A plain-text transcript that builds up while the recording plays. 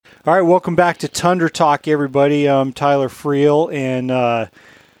All right, welcome back to Tundra Talk, everybody. I'm Tyler Friel, and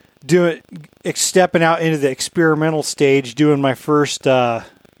stepping out into the experimental stage, doing my first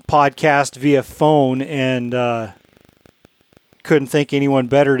podcast via phone, and couldn't think anyone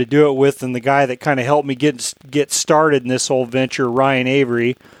better to do it with than the guy that kind of helped me get started in this whole venture, Ryan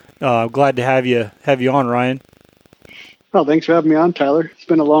Avery. Glad to have you on, Ryan. Well, thanks for having me on, Tyler. It's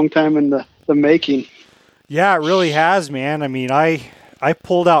been a long time in the making. Yeah, it really has, man. I mean, I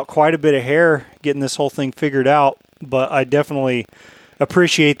pulled out quite a bit of hair getting this whole thing figured out, but I definitely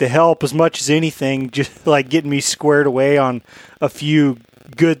appreciate the help as much as anything, just like getting me squared away on a few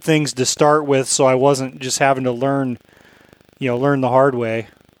good things to start with, so I wasn't just having to learn the hard way.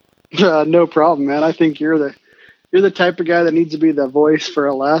 No problem, man. I think you're the type of guy that needs to be the voice for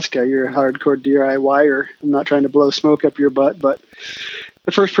Alaska. You're a hardcore DIYer. I'm not trying to blow smoke up your butt, but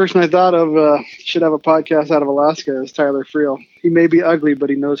the first person I thought of should have a podcast out of Alaska is Tyler Friel. He may be ugly, but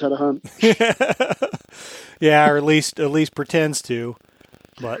he knows how to hunt. Yeah, or at least pretends to.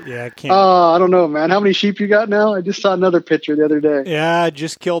 But yeah, I can't. I don't know, man. How many sheep you got now? I just saw another picture the other day. Yeah, I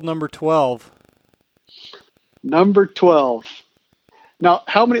just killed number 12. Number 12. Now,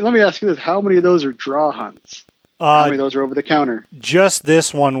 let me ask you this. How many of those are draw hunts? How many of those are over the counter? Just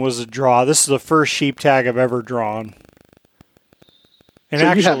this one was a draw. This is the first sheep tag I've ever drawn. And so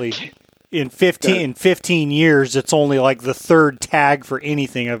actually, in 15 years, it's only like the third tag for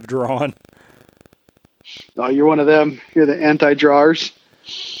anything I've drawn. Oh, you're one of them. You're the anti-drawers.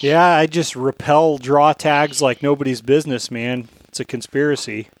 Yeah, I just repel draw tags like nobody's business, man. It's a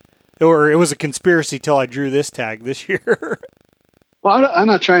conspiracy. Or it was a conspiracy till I drew this tag this year. Well, I'm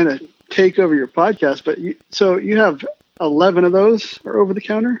not trying to take over your podcast, but you have 11 of those are over the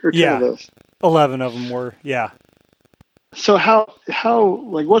counter, or 10 of those? 11 of them were, yeah. So how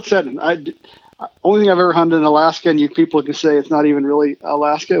like what's that? Only thing I've ever hunted in Alaska, and people can say it's not even really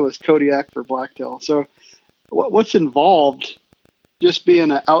Alaska, was Kodiak for blacktail. So what's involved just being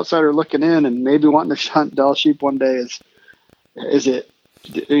an outsider looking in and maybe wanting to hunt Dall sheep one day? Is it,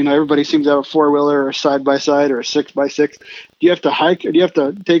 everybody seems to have a four-wheeler or a side-by-side or a 6x6. Do you have to hike, or do you have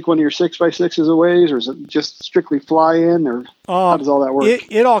to take one of your 6x6s away, or is it just strictly fly in, or how does all that work?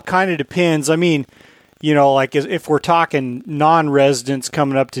 It all kind of depends. I mean, like if we're talking non-residents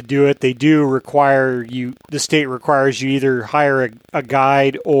coming up to do it, they do require you, the state requires you either hire a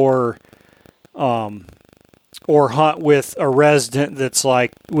guide or hunt with a resident that's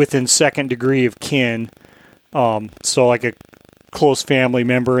like within second degree of kin. So like a close family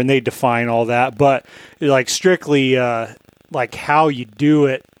member, and they define all that. But like strictly like how you do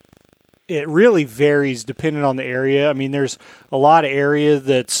it, it really varies depending on the area. I mean, there's a lot of area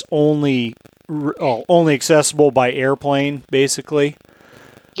that's only accessible by airplane, basically.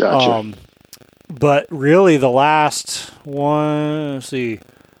 Gotcha. But really the last 4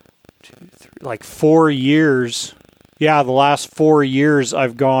 years. Yeah, the last 4 years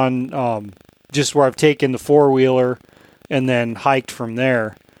I've gone just where I've taken the four-wheeler and then hiked from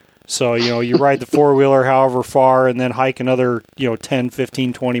there. So, you ride the four-wheeler however far and then hike another, 10,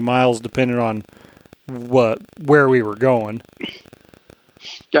 15, 20 miles depending on where we were going.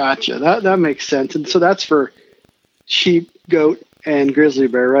 Gotcha. That makes sense. And so that's for sheep, goat, and grizzly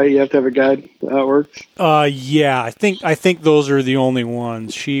bear, right? You have to have a guide. How it works? Yeah. I think those are the only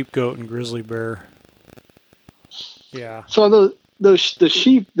ones: sheep, goat, and grizzly bear. Yeah. So the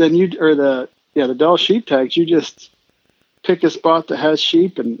sheep, then the Dall sheep tags, you just pick a spot that has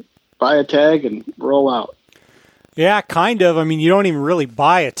sheep and buy a tag and roll out. Yeah, kind of. I mean, you don't even really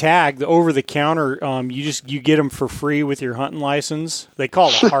buy a tag. The over-the-counter, you get them for free with your hunting license. They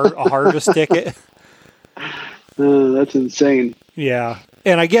call it a harvest ticket. That's insane. Yeah.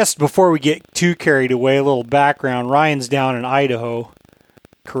 And I guess before we get too carried away, a little background. Ryan's down in Idaho,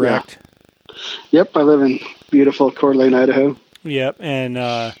 correct? Yeah. Yep, I live in beautiful Coeur d'Alene, Idaho. Yep,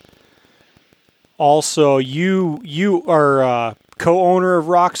 and also you are co-owner of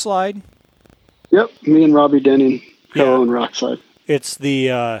Rockslide? Yep, me and Robbie Denning co-own Rockslide. It's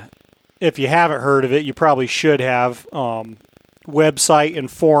the, if you haven't heard of it, you probably should have, website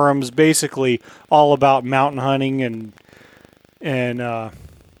and forums, basically all about mountain hunting and I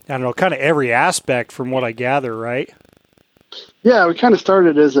don't know, kind of every aspect from what I gather, right? Yeah, we kind of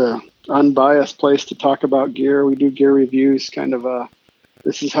started as a unbiased place to talk about gear. We do gear reviews, kind of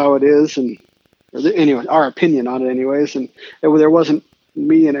this is how it is, and anyway, our opinion on it anyways. And there wasn't,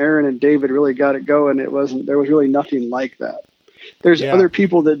 me and Aaron and David really got it going. There was really nothing like that. There's other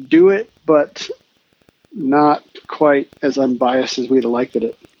people that do it, but not quite as unbiased as we'd have liked it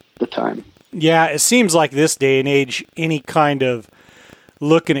at the time. Yeah, it seems like this day and age, any kind of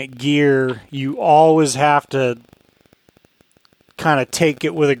looking at gear, you always have to kind of take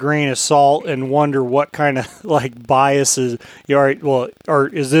it with a grain of salt and wonder what kind of like biases, or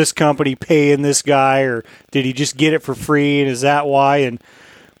is this company paying this guy, or did he just get it for free, and is that why? And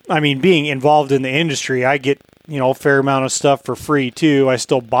I mean, being involved in the industry, I get, a fair amount of stuff for free too. I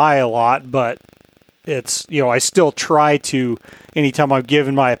still buy a lot, but it's, I still try to, anytime I'm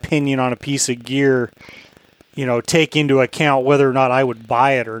giving my opinion on a piece of gear, take into account whether or not I would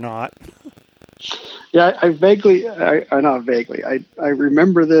buy it or not. Yeah, I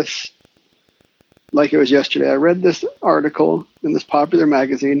remember this like it was yesterday. I read this article in this popular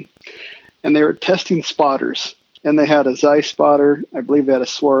magazine, and they were testing spotters. And they had a Zeiss spotter, I believe they had a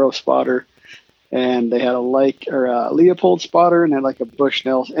Swaro spotter, and they had a Leopold spotter, and had like a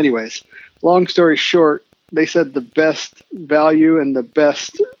Bushnell. Anyways, long story short, they said the best value and the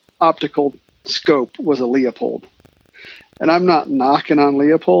best optical scope was a Leopold. And I'm not knocking on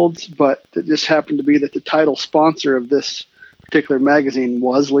Leopolds, but it just happened to be that the title sponsor of this particular magazine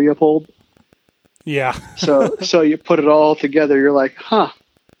was Leopold. Yeah. so you put it all together, you're like,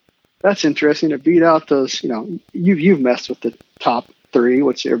 that's interesting. It beat out those, you've messed with the top three,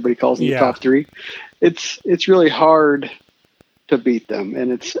 which everybody calls them the top three. It's really hard to beat them.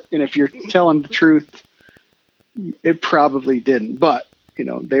 And if you're telling the truth, it probably didn't. But,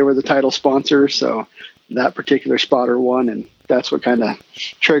 they were the title sponsor, so that particular spotter won, and that's what kind of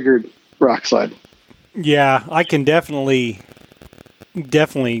triggered Rockslide. Yeah, I can definitely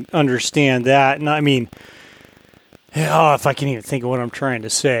understand that. And I mean, if I can even think of what I'm trying to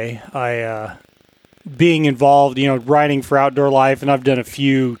say, being involved, writing for Outdoor Life, and I've done a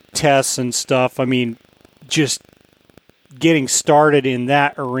few tests and stuff. I mean, just getting started in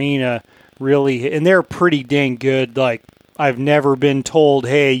that arena really, and they're pretty dang good. Like, I've never been told,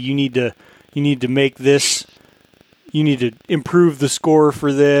 hey, you need to make this, you need to improve the score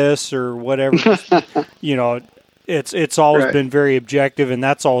for this or whatever. It's always been very objective, and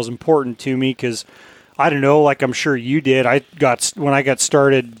that's always important to me because I don't know, like I'm sure you did. When I got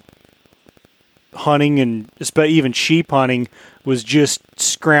started hunting, and even sheep hunting, was just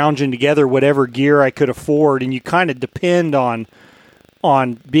scrounging together whatever gear I could afford, and you kind of depend on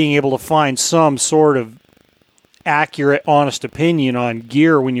being able to find some sort of accurate, honest opinion on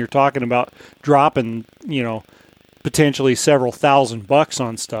gear when you're talking about dropping, potentially several $1,000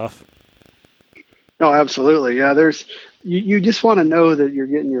 on stuff. No, absolutely. Yeah, you just want to know that you're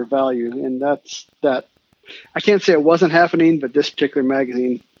getting your value, and that's that. I can't say it wasn't happening, but this particular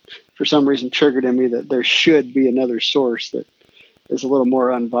magazine, for some reason, triggered in me that there should be another source that is a little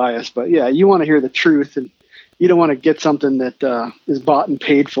more unbiased. But yeah, you want to hear the truth, and you don't want to get something that is bought and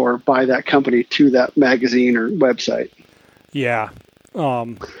paid for by that company to that magazine or website. Yeah.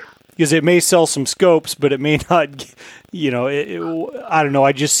 Because it may sell some scopes, but it may not, I don't know.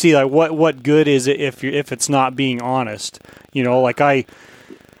 I just see like what good is it if it's not being honest, like I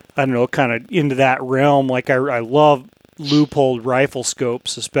don't know, kind of into that realm. Like I love Leupold rifle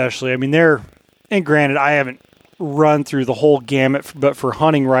scopes, especially. I mean, and granted, I haven't run through the whole gamut, but for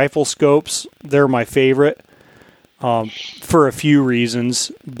hunting rifle scopes, they're my favorite. For a few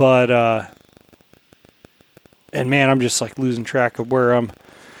reasons, but and man, I'm just like losing track of where I'm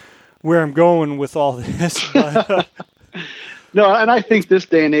going with all this. But, no, and I think this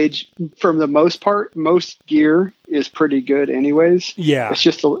day and age, from the most part, most gear is pretty good, anyways. Yeah, it's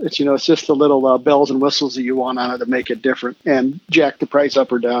just the little bells and whistles that you want on it to make it different and jack the price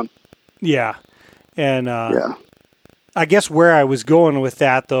up or down. Yeah, and I guess where I was going with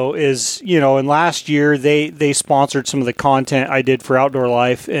that, though, is, in last year, they sponsored some of the content I did for Outdoor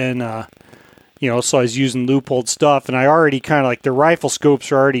Life, and, so I was using Leupold stuff, and I already kind of, like, the rifle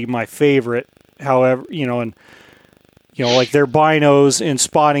scopes are already my favorite, however, and, like, their binos and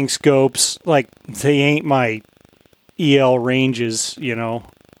spotting scopes, like, they ain't my EL ranges,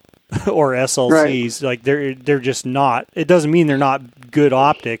 or SLCs. Right. Like, they're just not. It doesn't mean they're not good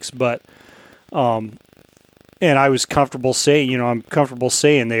optics, but, and I was comfortable saying, I'm comfortable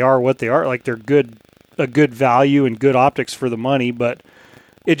saying they are what they are. Like, they're a good value and good optics for the money, but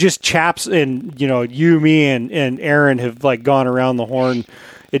it just chaps, and, you, me, and Aaron have, like, gone around the horn.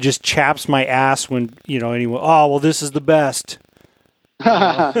 It just chaps my ass when, anyone, oh, well, this is the best.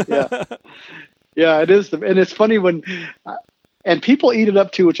 Yeah. Yeah, it is. And it's funny when, and people eat it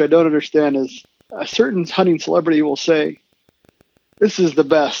up too, which I don't understand, is a certain hunting celebrity will say, this is the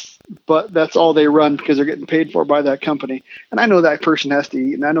best, but that's all they run because they're getting paid for by that company. And I know that person has to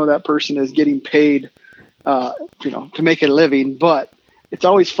eat, and I know that person is getting paid, to make a living, but it's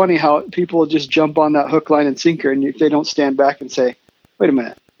always funny how people just jump on that hook, line, and sinker, and if they don't stand back and say, wait a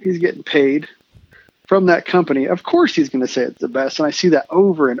minute, he's getting paid from that company, of course he's going to say it's the best. And I see that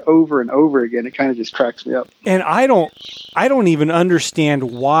over and over and over again. It kind of just cracks me up. And I don't even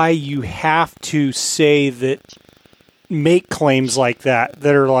understand why you have to say that, make claims like that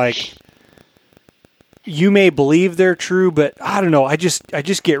are like, you may believe they're true, but I don't know. I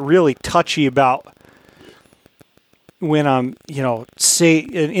just get really touchy about when I'm, say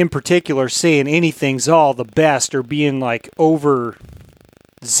in particular saying anything's all the best or being like over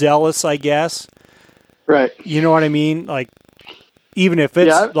zealous, I guess. Right. You know what I mean? Like, even if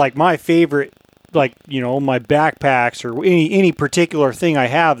it's like my favorite, like, my backpacks or any particular thing I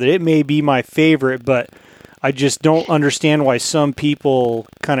have, that it may be my favorite, but I just don't understand why some people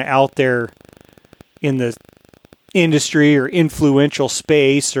kind of out there in the industry or influential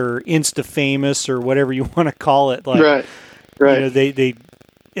space or insta famous or whatever you want to call it, like, right. They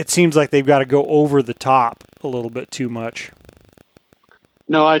it seems like they've got to go over the top a little bit too much.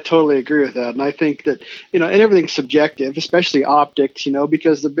 No, I totally agree with that. And I think that, and everything's subjective, especially optics,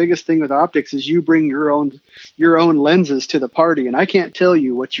 because the biggest thing with optics is you bring your own lenses to the party, and I can't tell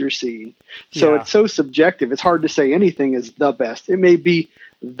you what you're seeing. So It's so subjective. It's hard to say anything is the best. It may be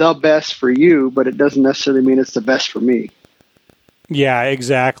the best for you, but it doesn't necessarily mean it's the best for me. Yeah,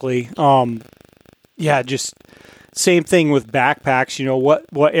 exactly. Just same thing with backpacks,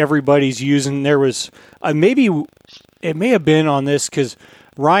 what everybody's using. There was maybe it may have been on this because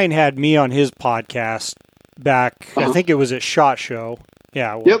Ryan had me on his podcast back, I think it was at SHOT Show.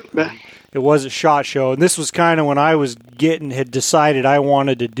 Yeah. Yep. It was at SHOT Show. And this was kind of when I had decided I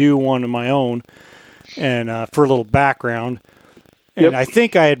wanted to do one of my own, and for a little background. And I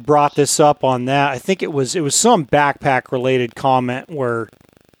think I had brought this up on that. I think it was some backpack related comment where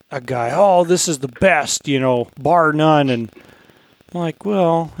a guy, oh, this is the best, bar none. And I'm like,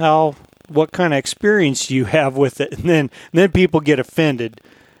 well, what kind of experience do you have with it? And then people get offended.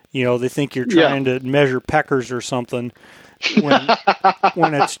 They think you're trying to measure peckers or something.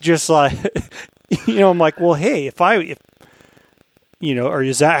 When it's just like, I'm like, well, hey, if or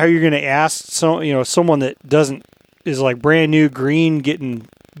is that how you're going to ask someone that is like brand new green getting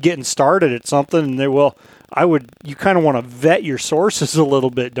started at something? And you kind of want to vet your sources a little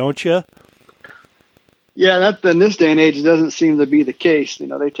bit, don't you? Yeah, that in this day and age, it doesn't seem to be the case.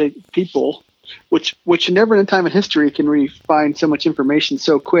 They take people, which never in a time in history can we find so much information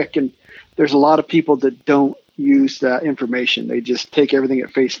so quick. And there's a lot of people that don't use that information. They just take everything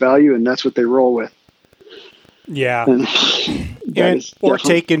at face value, and that's what they roll with. Yeah. Or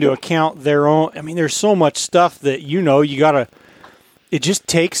take into account their own. I mean, there's so much stuff that, you gotta, it just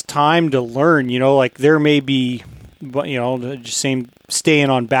takes time to learn, like there may be, just staying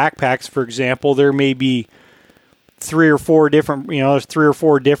on backpacks, for example, there may be three or four different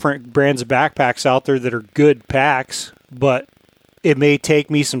brands of backpacks out there that are good packs, but it may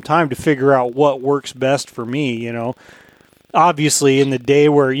take me some time to figure out what works best for me, Obviously, in the day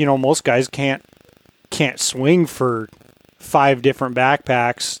where, most guys can't swing for 5 different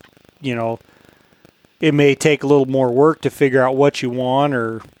backpacks, it may take a little more work to figure out what you want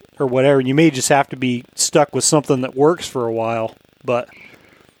or whatever. You may just have to be stuck with something that works for a while, but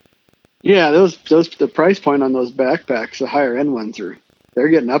yeah, the price point on those backpacks, the higher end ones they're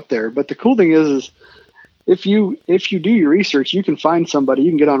getting up there. But the cool thing is if you do your research, you can find somebody. You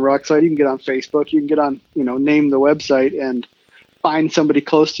can get on Rocksite, you can get on Facebook, you can get on, name the website and find somebody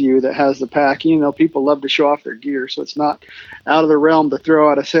close to you that has the pack. People love to show off their gear, so it's not out of the realm to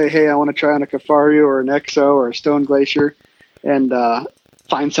throw out hey, I want to try on a Kifaru or an EXO or a Stone Glacier, and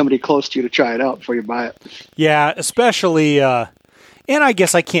find somebody close to you to try it out before you buy it. Yeah, especially, and I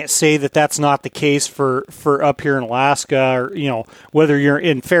guess I can't say that that's not the case for up here in Alaska, or whether you're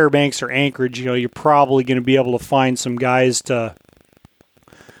in Fairbanks or Anchorage. You're probably going to be able to find some guys that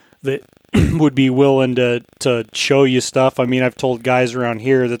would be willing to show you stuff. I mean, I've told guys around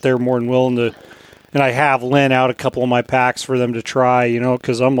here that they're more than willing to, and I have lent out a couple of my packs for them to try,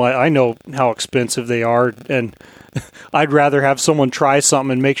 because I'm like, I know how expensive they are, and I'd rather have someone try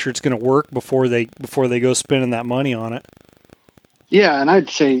something and make sure it's going to work before they go spending that money on it. Yeah, and I'd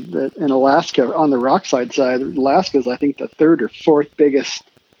say that in Alaska, on the Rockside side, Alaska is, I think, the 3rd or 4th biggest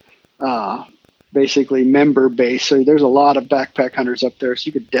basically member base. So there's a lot of backpack hunters up there, so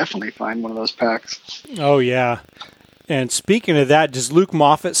you could definitely find one of those packs. Oh, yeah. And speaking of that, does Luke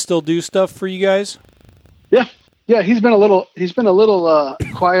Moffett still do stuff for you guys? Yeah, he's been a little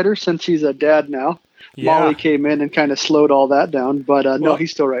quieter since he's a dad now. Yeah. Molly came in and kind of slowed all that down, but no,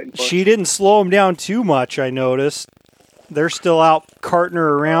 he's still writing for us. She didn't slow him down too much, I noticed. They're still out carting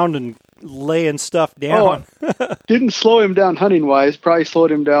her around and laying stuff down. Oh, didn't slow him down hunting wise, probably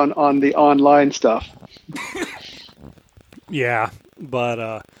slowed him down on the online stuff. Yeah,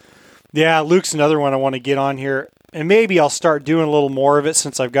 but Yeah, Luke's another one I want to get on here. And maybe I'll start doing a little more of it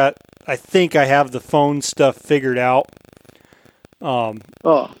since I think I have the phone stuff figured out. Oh,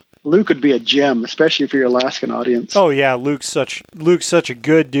 Luke would be a gem, especially for your Alaskan audience. Oh yeah, Luke's such a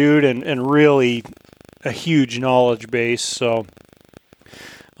good dude and really a huge knowledge base. So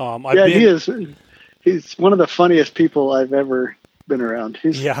he is. He's one of the funniest people I've ever been around.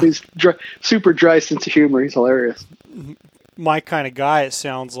 He's super dry sense of humor. He's hilarious. My kind of guy, it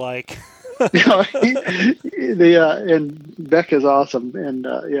sounds like. And Beck is awesome, and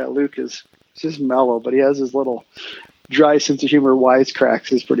Luke is just mellow, but he has his little dry sense of humor, wisecracks.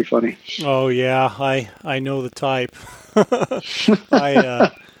 He's pretty funny. Oh yeah, I know the type.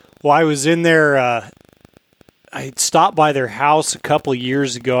 I was in there. I stopped by their house a couple of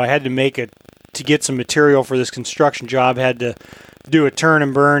years ago. I had to get some material for this construction job. Had to do a turn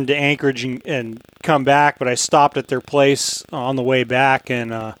and burn to Anchorage and come back, but I stopped at their place on the way back,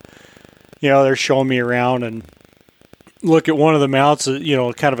 and they're showing me around and look at one of the mounts,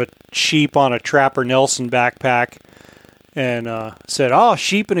 kind of a sheep on a Trapper Nelson backpack, and said, "Oh,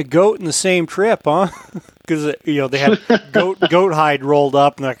 sheep and a goat in the same trip, huh?" Because they had goat hide rolled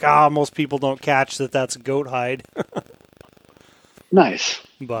up, and they're like, most people don't catch that that's a goat hide. Nice,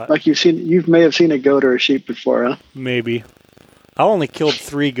 but like you may have seen a goat or a sheep before, huh? Maybe. I only killed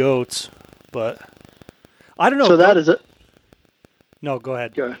 3 goats, but I don't know. So that is it. No, go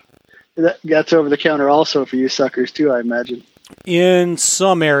ahead. Go ahead. That's over the counter also for you suckers too, I imagine. In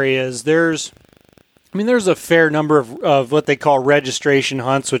some areas, there's a fair number of what they call registration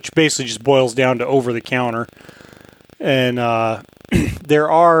hunts, which basically just boils down to over the counter. And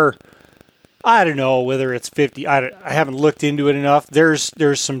there are, I don't know whether it's 50. I haven't looked into it enough. There's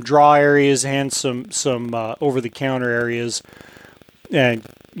some draw areas and some over the counter areas, and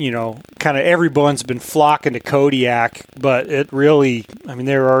kind of everyone's been flocking to Kodiak, but it really,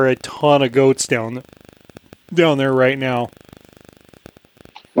 there are a ton of goats down there right now.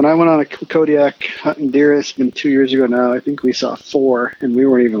 When I went on a Kodiak hunting deer, it's been 2 years ago now. I think we saw 4, and we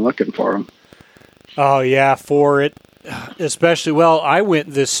weren't even looking for them. Oh yeah, for it, especially. Well, I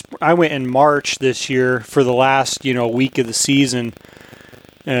went in March this year for the last week of the season,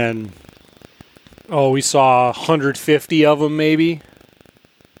 and we saw 150 of them maybe.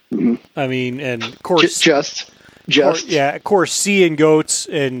 Mm-hmm. And of course, just of course, seeing goats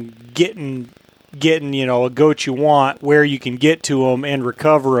and getting a goat you want where you can get to them and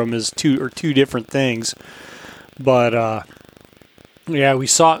recover them is two different things. But we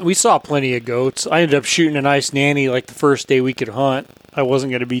saw plenty of goats. I ended up shooting a nice nanny like the first day we could hunt. I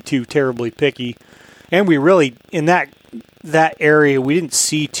wasn't going to be too terribly picky, and we really in that area we didn't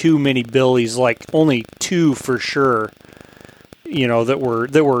see too many billies, like only 2 for sure. That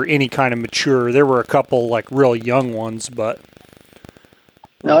were any kind of mature. There were a couple like real young ones, but.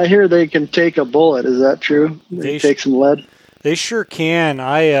 Now I hear they can take a bullet. Is that true? They take some lead? They sure can.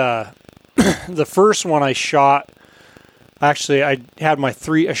 The first one I shot, actually I shot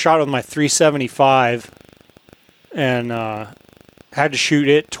with my 375 and had to shoot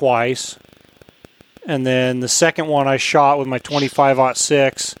it twice. And then the second one I shot with my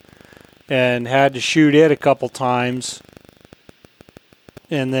 25-06 and had to shoot it a couple times.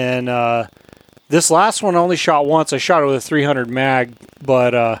 And then this last one I only shot once. I shot it with a 300 mag,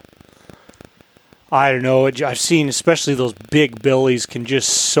 but I don't know. I've seen especially those big billies can just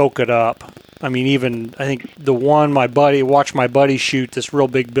soak it up. I think the one my buddy shoot this real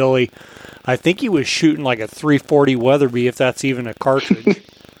big billy. I think he was shooting like a 340 Weatherby, if that's even a cartridge.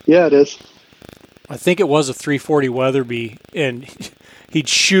 Yeah, it is. I think it was a 340 Weatherby, and he'd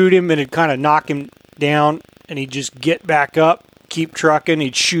shoot him and it'd kind of knock him down, and he'd just get back up, keep trucking.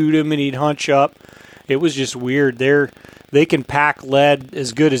 He'd shoot him and he'd hunch up. It was just weird. They can pack lead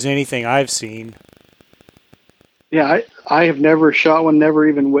as good as anything I've seen. Yeah, I have never shot one, never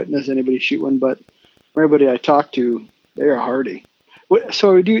even witnessed anybody shoot one, but everybody I talk to, they are hardy.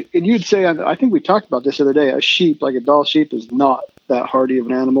 So you'd say, I think we talked about this the other day, a sheep, like a Dall sheep, is not that hardy of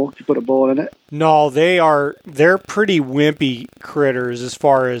an animal if you put a bullet in it. No, they're pretty wimpy critters as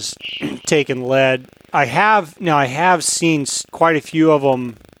far as taking lead. I have seen quite a few of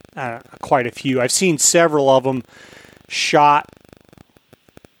them, I've seen several of them shot,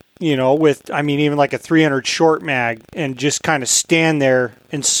 with, even like a 300 short mag and just kind of stand there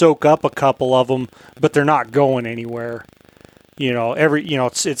and soak up a couple of them, but they're not going anywhere.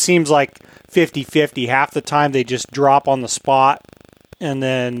 It seems like 50-50. Half the time they just drop on the spot, and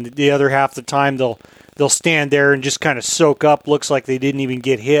then the other half the time they'll stand there and just kind of soak up. Looks like they didn't even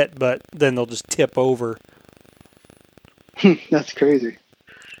get hit, but then they'll just tip over. That's crazy.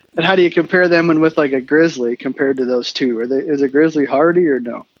 And how do you compare them with like a grizzly compared to those two? Is a grizzly hardy or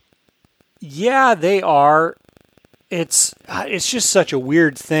no? Yeah, they are. It's just such a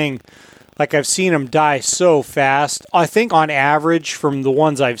weird thing. Like, I've seen them die so fast. I think on average, from the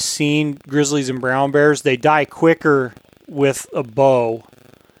ones I've seen, grizzlies and brown bears, they die quicker with a bow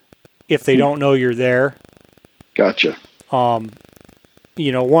if they don't know you're there. Gotcha.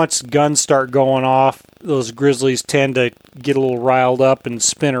 Once guns start going off, those grizzlies tend to get a little riled up and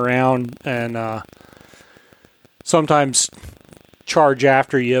spin around and sometimes charge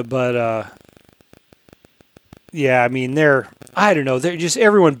after you. But, yeah, I mean, they're just,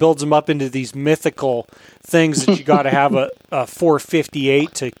 everyone builds them up into these mythical things that you got to have a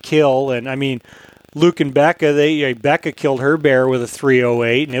 458 to kill. And, I mean, Luke and Becca, Becca killed her bear with a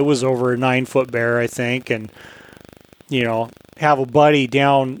 308, and it was over a 9-foot bear, I think. And, have a buddy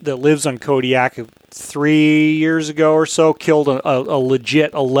down that lives on Kodiak 3 years ago or so killed a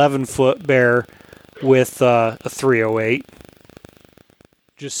legit 11-foot bear with a 308.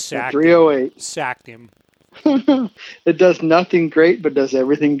 Just sacked him. It does nothing great, but does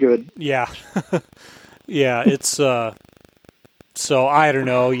everything good. Yeah. Yeah, it's so I don't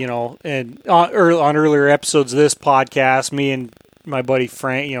know, and on earlier episodes of this podcast, me and my buddy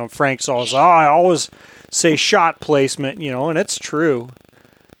Frank, Frank's always, I always say shot placement, and it's true.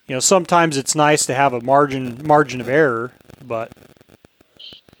 Sometimes it's nice to have a margin of error, but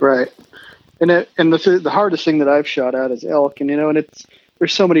right. And the hardest thing that I've shot at is elk, and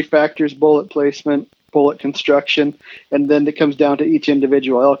there's so many factors: bullet placement, bullet construction, and then it comes down to each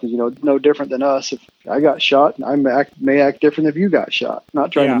individual elk. No different than us. If I got shot, I may act different if you got shot.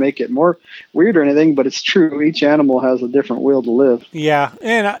 Not trying to make it more weird or anything, but it's true. Each animal has a different will to live. Yeah,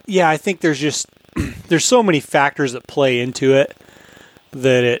 and I think there's so many factors that play into it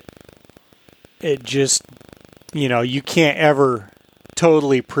that it just you can't ever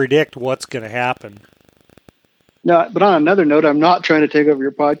totally predict what's going to happen. No, but on another note, I'm not trying to take over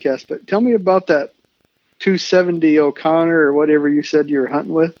your podcast, but tell me about that 270 O'Connor or whatever you said you were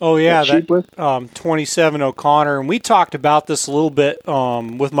hunting with. Oh yeah, that 27 O'Connor, and we talked about this a little bit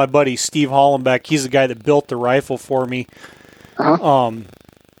with my buddy Steve Hollenbeck. He's the guy that built the rifle for me. Uh-huh.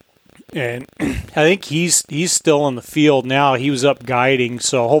 And I think he's still in the field now. He was up guiding,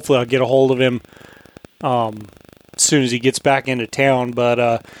 so hopefully I'll get a hold of him as soon as he gets back into town.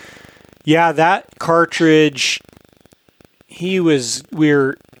 But yeah, that cartridge, he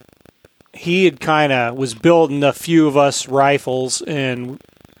had kind of was building a few of us rifles, and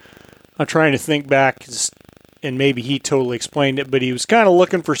I'm trying to think back, and maybe he totally explained it, but he was kind of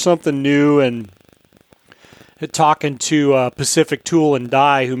looking for something new, and talking to Pacific Tool and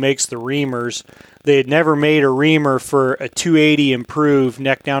Die, who makes the reamers. They had never made a reamer for a 280 improved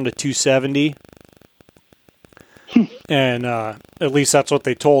neck down to 270. And at least that's what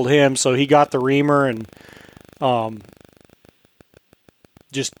they told him. So he got the reamer and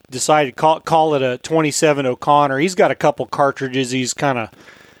just decided to call it a 27 O'Connor. He's got a couple cartridges, he's kind of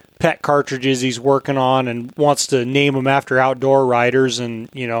pet cartridges he's working on, and wants to name them after outdoor riders. And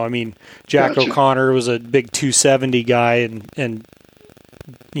Jack Gotcha. O'Connor was a big 270 guy, and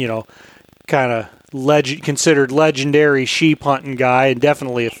kind of considered legendary sheep hunting guy, and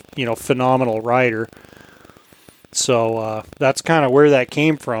definitely a phenomenal rider. So that's kind of where that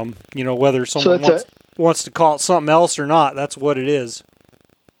came from. Whether someone wants to call it something else or not, that's what it is.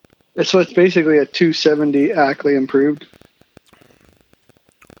 So it's basically a 270 Ackley improved.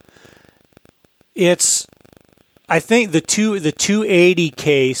 I think the 280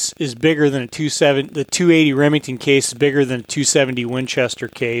 case is bigger than a 270. The 280 Remington case is bigger than a 270 Winchester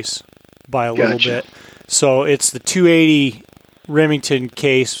case by a little bit. So it's the 280 Remington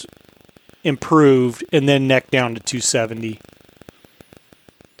case improved, and then neck down to 270.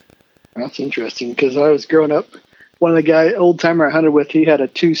 That's interesting, because I was growing up, one of the old timer I hunted with, he had a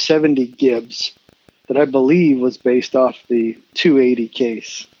 270 Gibbs that I believe was based off the 280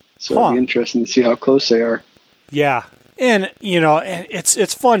 case. So it'd be interesting to see how close they are. Yeah. And,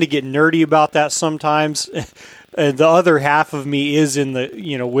 it's fun to get nerdy about that sometimes. The other half of me is in the,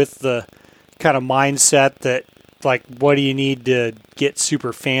 with the kind of mindset that, like, what do you need to get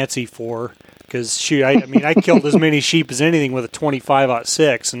super fancy for? Because, shoot, I killed as many sheep as anything with a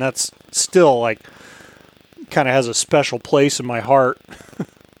 25-06, and that's still, like, kind of has a special place in my heart.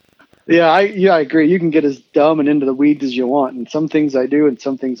 Yeah, I agree. You can get as dumb and into the weeds as you want, and some things I do and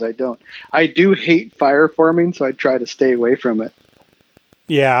some things I don't. I do hate fire forming, so I try to stay away from it.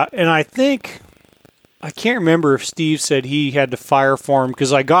 Yeah, and I can't remember if Steve said he had to fire form,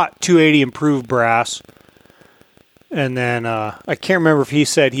 because I got 280 improved brass, and then I can't remember if he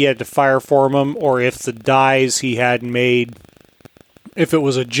said he had to fire form them, or if the dies he had made, if it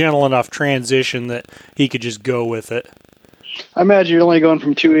was a gentle enough transition that he could just go with it. I imagine you're only going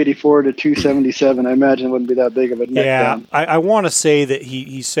from 284 to 277. I imagine it wouldn't be that big of a neck down. I want to say that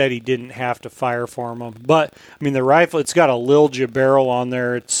he said he didn't have to fire for them, but I mean the rifle, it's got a Lilja barrel on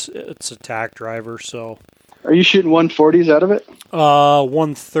there. It's a tack driver, so. Are you shooting 140s out of it?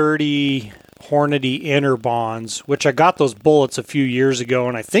 130 Hornady Interbonds, which I got those bullets a few years ago,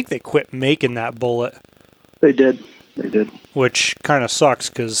 and I think they quit making that bullet. They did. Which kind of sucks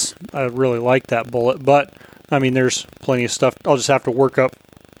because I really like that bullet. But I mean, there's plenty of stuff. I'll just have to work up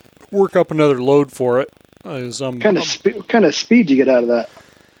another load for it. Kind of speed you get out of that?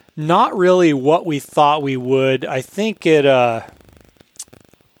 Not really what we thought we would. I think we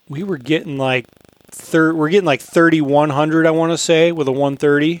were getting like 3,100. I want to say with a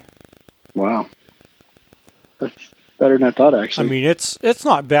 130. Wow, that's better than I thought. Actually, I mean it's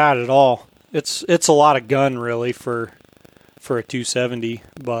not bad at all. It's a lot of gun really for a 270,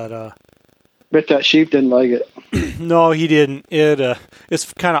 but bet that sheep didn't like it. No, he didn't.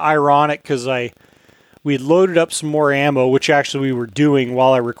 It's kind of ironic because we had loaded up some more ammo, which actually we were doing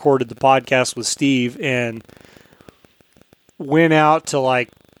while I recorded the podcast with Steve, and went out to like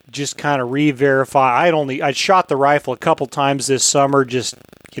just kind of re-verify. I'd shot the rifle a couple times this summer, just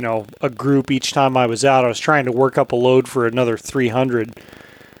a group each time I was out. I was trying to work up a load for another 300,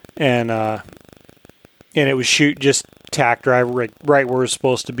 and it was shoot just tack driver right where it's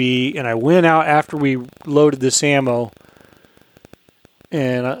supposed to be. And I went out after we loaded this ammo,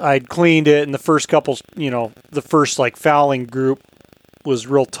 and I'd cleaned it, and the first couple, the first like fouling group was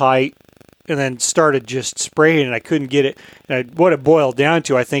real tight, and then started just spraying, and I couldn't get it. And what it boiled down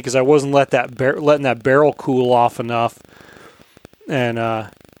to, I think, is I wasn't letting that barrel cool off enough, and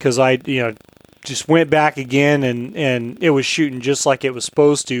because I just went back again, and it was shooting just like it was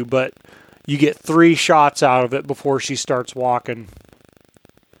supposed to, but you get 3 shots out of it before she starts walking.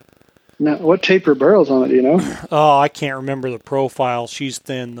 Now, what taper barrel's on it, do you know? Oh, I can't remember the profile. She's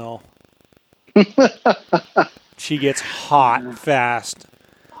thin, though. She gets hot fast.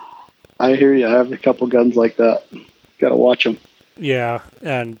 I hear you. I have a couple guns like that. Got to watch them. Yeah,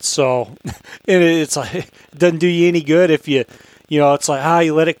 and so it's like, it doesn't do you any good if it's like,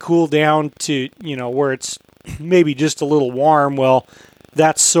 you let it cool down to, where it's maybe just a little warm. Well,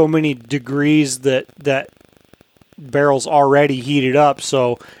 that's so many degrees that barrel's already heated up,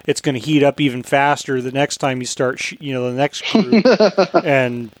 so it's going to heat up even faster the next time you start, the next group.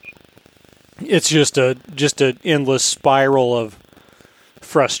 And it's just an endless spiral of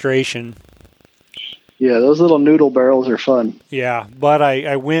frustration. Yeah, those little noodle barrels are fun. Yeah, but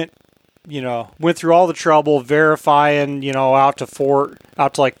I went through all the trouble verifying, out to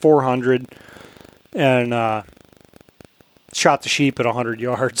like 400, and shot the sheep at 100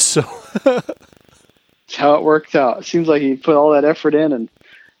 yards. So that's how it worked out. It seems like he put all that effort in, and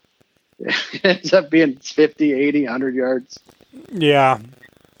it ends up being 50, 80, 100 yards. Yeah.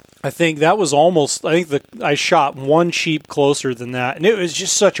 I think that was almost, I shot one sheep closer than that, and it was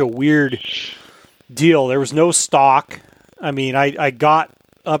just such a weird deal. There was no stock. I mean, I got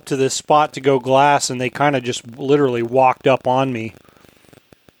up to this spot to go glass, and they kind of just literally walked up on me.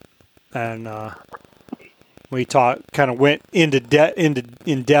 And we kind of went in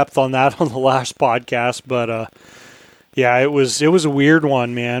depth on that on the last podcast, but yeah, it was a weird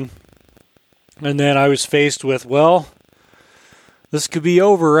one, man. And then I was faced with, this could be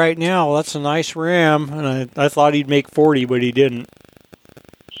over right now. That's a nice ram, and I thought he'd make 40, but he didn't.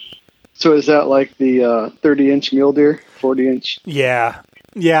 So is that like the 30-inch mule deer, 40-inch? Yeah,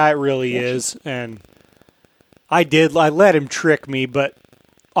 it really is. And I let him trick me, but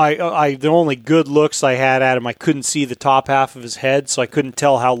the only good looks I had at him, I couldn't see the top half of his head, so I couldn't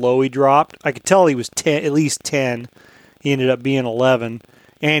tell how low he dropped. I could tell he was at least 10. He ended up being 11,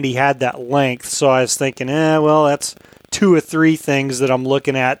 and he had that length. So I was thinking, that's 2 or 3 things that I'm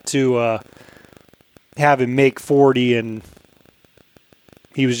looking at to have him make 40, and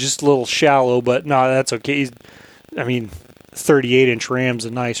he was just a little shallow, but no, that's okay. 38-inch ram's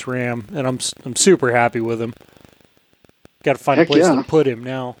a nice ram, and I'm super happy with him. Got to find a place to put him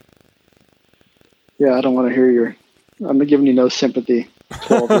now. Yeah, I don't want to hear I'm giving you no sympathy.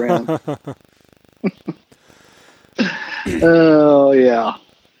 12 ram. Oh yeah,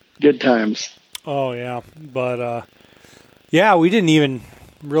 good times. Oh yeah, but yeah, we didn't even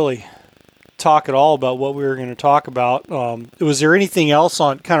really talk at all about what we were going to talk about. Was there anything else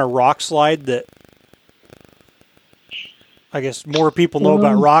on kind of rock slide that I guess more people know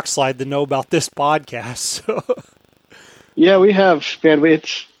about rock slide than know about this podcast? So. Yeah, we have, man. We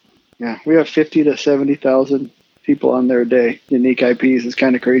have 50 to 70,000 people on there a day. Unique IPs. It's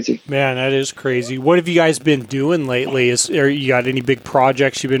kind of crazy. Man, that is crazy. What have you guys been doing lately? You got any big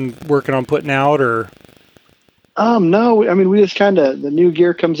projects you've been working on putting out, or? No, I mean, we just kind of, the new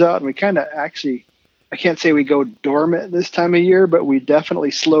gear comes out and we kind of actually, I can't say we go dormant this time of year, but we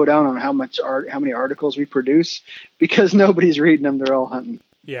definitely slow down on how many articles we produce because nobody's reading them. They're all hunting.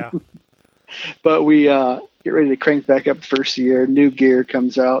 Yeah. But we get ready to crank back up the first of the year. New gear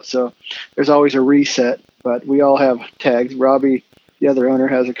comes out. So there's always a reset, but we all have tags. Robbie, the other owner,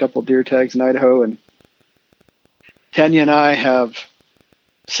 has a couple deer tags in Idaho, and Tanya and I have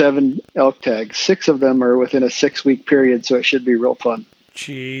 7 elk tags. 6 of them are within a 6-week period, so it should be real fun.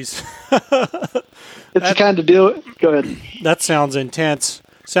 Jeez. It's the kind of deal. Go ahead. That sounds intense.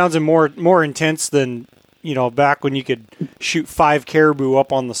 Sounds more intense than, back when you could shoot 5 caribou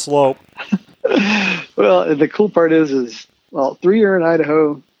up on the slope. Well, the cool part is 3 are in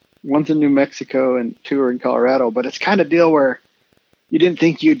Idaho, 1's in New Mexico, and 2 are in Colorado. But it's kind of deal where you didn't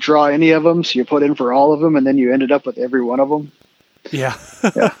think you'd draw any of them, so you put in for all of them, and then you ended up with every one of them. Yeah.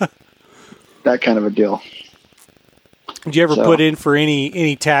 Yeah. That kind of a deal. Did you ever put in for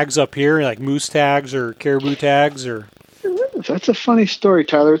any tags up here, like moose tags or caribou tags, or? That's a funny story,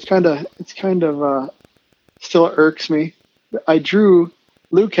 Tyler. It's kind of still irks me.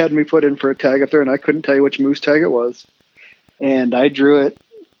 Luke had me put in for a tag up there, and I couldn't tell you which moose tag it was. And I drew it,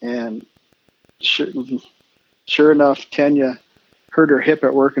 and sure enough, Tanya hurt her hip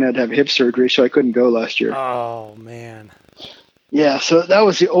at work and had to have hip surgery, so I couldn't go last year. Oh, man. Yeah, so that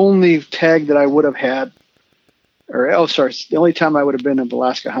was the only tag that I would have had. The only time I would have been in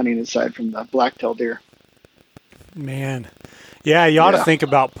Alaska hunting aside from the blacktail deer. Man. Yeah, you ought to think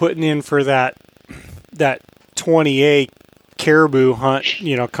about putting in for that 20A caribou hunt,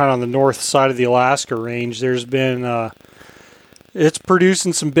 kind of on the north side of the Alaska range. There's been, it's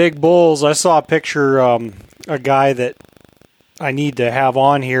producing some big bulls. I saw a picture, a guy that I need to have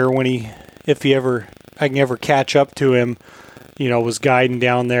on here if I can ever catch up to him, was guiding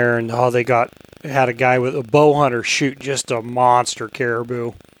down there, and they had a guy with a bow hunter shoot just a monster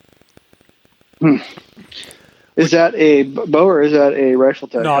caribou. Is that a bow or is that a rifle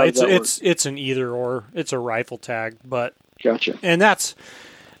tag? No, it's an either or. It's a rifle tag, but gotcha. And that's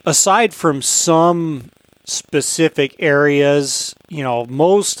aside from some specific areas,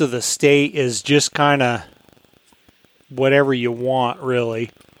 most of the state is just kind of whatever you want,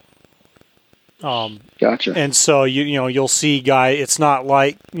 really. Gotcha. And so you'll see it's not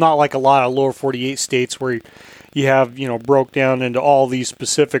like a lot of lower 48 states where you have broke down into all these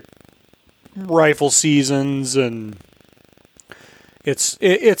specific rifle seasons, and it's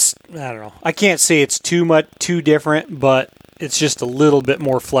I don't know. I can't say it's too different, but it's just a little bit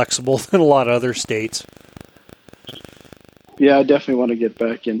more flexible than a lot of other states. Yeah, I definitely want to get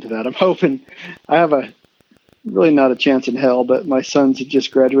back into that. I'm hoping I have really not a chance in hell, but my son's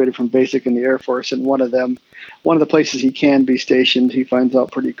just graduated from basic in the Air Force, and one of the places he can be stationed, he finds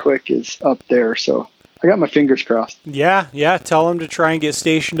out pretty quick, is up there. So I got my fingers crossed. Yeah. Tell him to try and get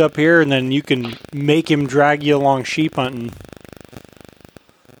stationed up here, and then you can make him drag you along sheep hunting.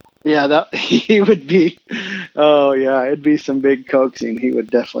 Yeah, that he would be. Oh yeah, it'd be some big coaxing. He would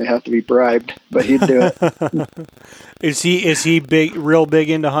definitely have to be bribed, but he'd do it. Is he real big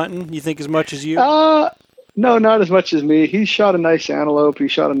into hunting? You think as much as you? No, not as much as me. He shot a nice antelope. He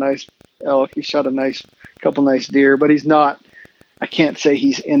shot a nice elk. He shot a couple nice deer, but he's not. I can't say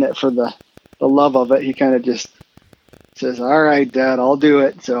he's in it for the love of it. He kind of just says, "All right, Dad, I'll do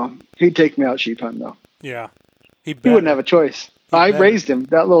it." So he'd take me out sheep hunting, though. Yeah, he wouldn't have a choice. I raised him.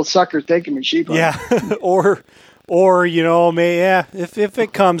 That little sucker's taking me sheep hunting. Yeah, or if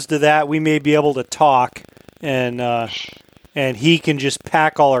it comes to that, we may be able to talk, and he can just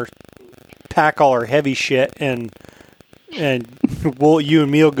pack all our heavy shit, and you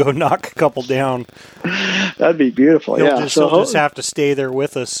and me will go knock a couple down. That'd be beautiful. He'll just have to stay there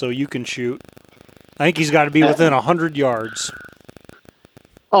with us so you can shoot. I think he's got to be within 100 yards.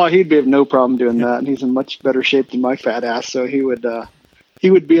 Oh, he'd be no problem doing that, and he's in much better shape than my fat ass, so he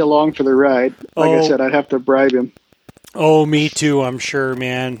would be along for the ride. Like I said, I'd have to bribe him. Oh, me too, I'm sure,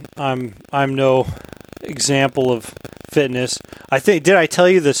 man. I'm no example of fitness. Did I tell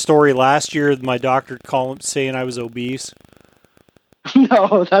you the story last year? My doctor called saying I was obese.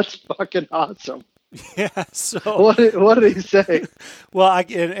 No, that's fucking awesome. Yeah. So what did he say? Well, I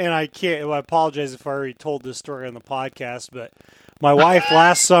can't. I apologize if I already told this story on the podcast, but my wife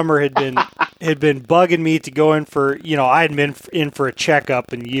last summer had been bugging me to go in for. I hadn't been in for a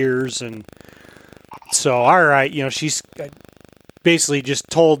checkup in years, and so all right, she's basically just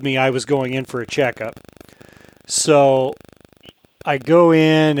told me I was going in for a checkup. So I go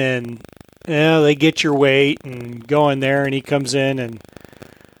in, and they get your weight, and go in there, and he comes in and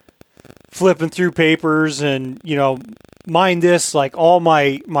flipping through papers, and mind this, like all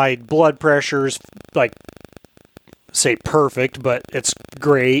my blood pressure's like say perfect, but it's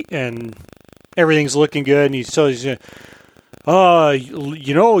great and everything's looking good. And he's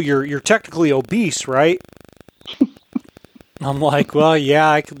you're technically obese, right? I'm like, well,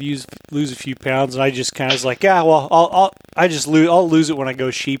 yeah, I could lose a few pounds, and I just kind of was like, yeah, well, I'll lose it when I go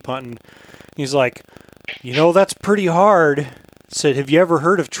sheep hunting. He's like, that's pretty hard. I said, have you ever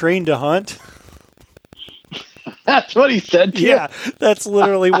heard of Train to Hunt? That's what he said to you? Yeah, that's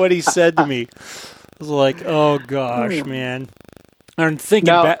literally what he said to me. I was like, oh gosh, man. I'm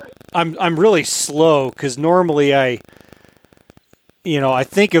thinking back. I'm really slow because normally I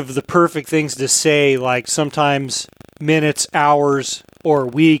think of the perfect things to say, like sometimes minutes, hours, or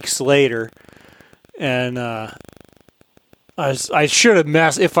weeks later, and I should have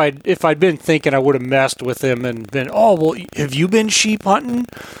messed if I'd been thinking I would have messed with him and been, oh well, have you been sheep hunting?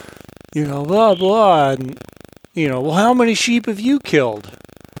 Blah blah, and well, how many sheep have you killed?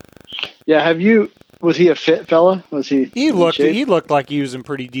 Yeah, have you? Was he a fit fella? Was he? He looked like he was in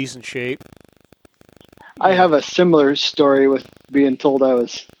pretty decent shape. I have a similar story with being told I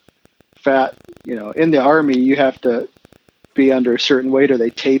was fat. In the Army, you have to be under a certain weight or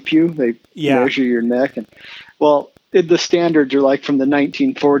they tape you. They measure your neck. And the standards are like from the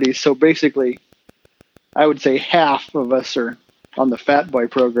 1940s. So basically, I would say half of us are on the Fat Boy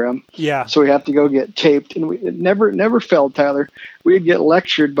program. Yeah. So we have to go get taped. And it never failed, Tyler. We'd get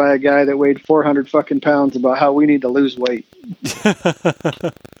lectured by a guy that weighed 400 fucking pounds about how we need to lose weight.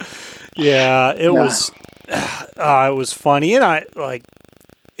 Yeah, it was funny.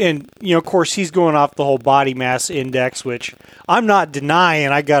 And of course, he's going off the whole body mass index, which I'm not denying.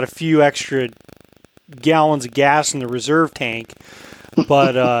 I got a few extra gallons of gas in the reserve tank,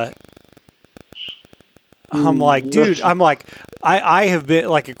 but I'm like, dude, I have been,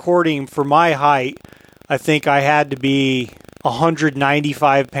 like, according for my height, I think I had to be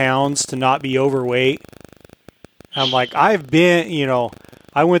 195 pounds to not be overweight. I'm like, I've been,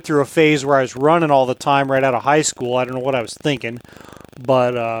 I went through a phase where I was running all the time right out of high school. I don't know what I was thinking,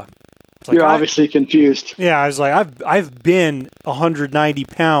 but you're obviously confused. Yeah, I was like, I've been 190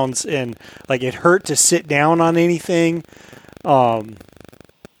 pounds, and like it hurt to sit down on anything,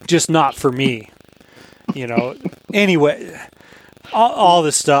 just not for me. Anyway, all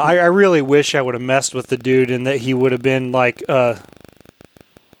this stuff. I really wish I would have messed with the dude and that he would have been like a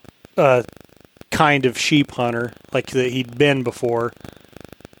kind of sheep hunter like that he'd been before.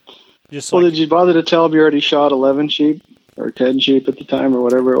 Did you bother to tell him you already shot 11 sheep or 10 sheep at the time or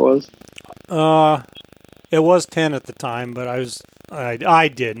whatever it was? It was 10 at the time, but I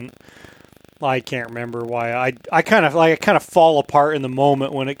didn't. I can't remember why. I kind of fall apart in the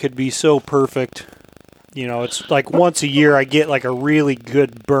moment when it could be so perfect. It's like once a year I get like a really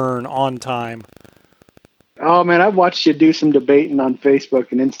good burn on time. Oh man, I've watched you do some debating on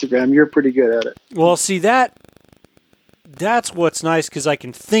Facebook and Instagram. You're pretty good at it. Well, see that's what's nice because I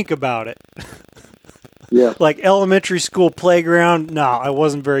can think about it. Yeah. Like elementary school playground, no, I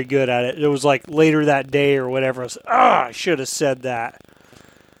wasn't very good at it. It was like later that day or whatever. I was, I should have said that.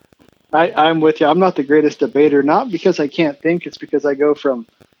 I'm with you. I'm not the greatest debater, not because I can't think. It's because I go from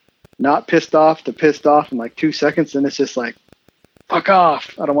not pissed off to pissed off in like 2 seconds, and it's just like, fuck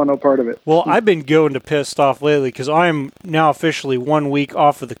off. I don't want no part of it. Well, I've been going to pissed off lately because I'm now officially 1 week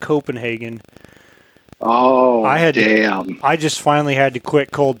off of the Copenhagen. Oh, damn. I just finally had to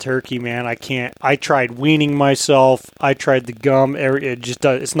quit cold turkey, man. I can't. I tried weaning myself. I tried the gum.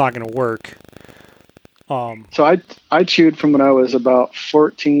 It's not going to work. So I chewed from when I was about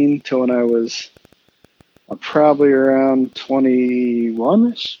 14 to when I was probably around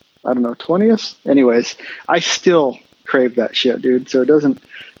 21ish. I don't know, 20th. Anyways, I still crave that shit, dude. So it doesn't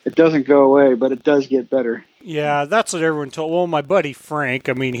go away, but it does get better. Yeah, that's what everyone told. Well, my buddy Frank,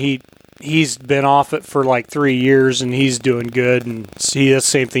 I mean, he's been off it for like 3 years and he's doing good. And see, the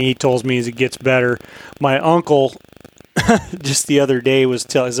same thing he tells me as it gets better. My uncle, just the other day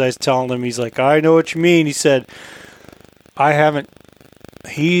as I was telling him, he's like, I know what you mean. He said, I don't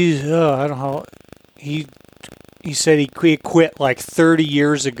know how he said he quit like 30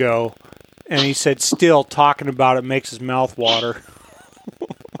 years ago, and he said still talking about it makes his mouth water.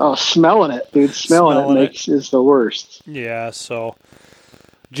 Oh, smelling it, dude. Smelling it is the worst. Yeah, so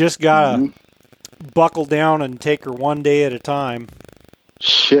just gotta buckle down and take her one day at a time.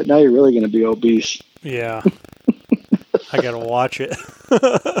 Shit, now you're really going to be obese. Yeah. I gotta watch it.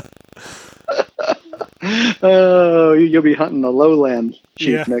 Oh, you'll be hunting the lowland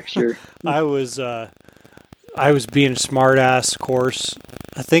sheep next year. I was being a smartass, of course.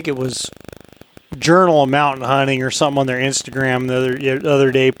 I think it was Journal of Mountain Hunting or something on their Instagram the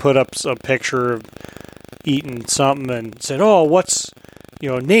other day put up a picture of eating something and said, oh, what's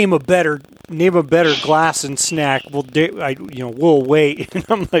name a better glass and snack. We'll wait. And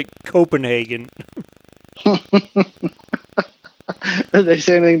I'm like, Copenhagen. Did they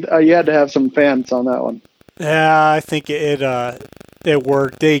say anything? You had to have some fans on that one. Yeah, I think it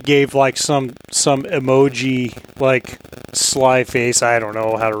worked. They gave like some emoji, like sly face. I don't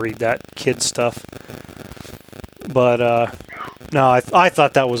know how to read that kid stuff. But no, I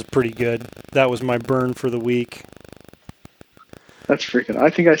thought that was pretty good. That was my burn for the week. That's freaking.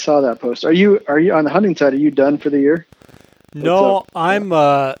 I think I saw that post. Are you on the hunting side? Are you done for the year? No, I'm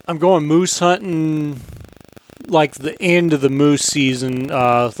going moose hunting. Like the end of the moose season,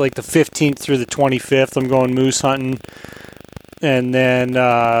 like the 15th through the 25th, I'm going moose hunting, and then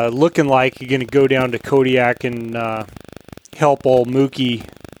looking like you're going to go down to Kodiak and help old Mookie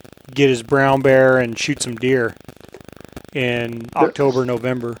get his brown bear and shoot some deer in October,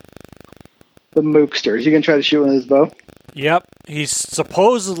 November. The Mookster. Is he going to try to shoot with his bow? Yep, he's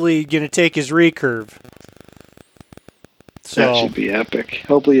supposedly going to take his recurve. So, that should be epic.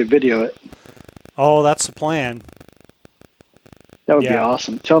 Hopefully you video it. Oh, that's the plan. That would be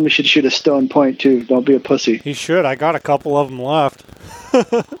awesome. Tell him he should shoot a stone point, too. Don't be a pussy. He should. I got a couple of them left.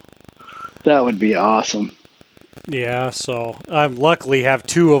 That would be awesome. Yeah, so I luckily have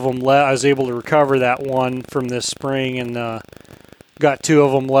two of them left. I was able to recover that one from this spring and got two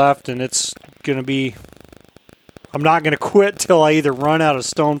of them left, and it's going to be... I'm not going to quit till I either run out of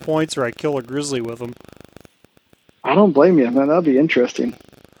stone points or I kill a grizzly with them. I don't blame you, man. That'd be interesting.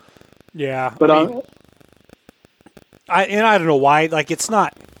 Yeah, but I don't know why. Like it's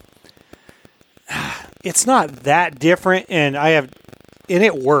not that different, and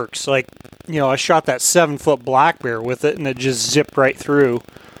it works. Like I shot that 7-foot black bear with it, and it just zipped right through.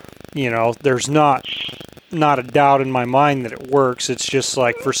 There's not a doubt in my mind that it works. It's just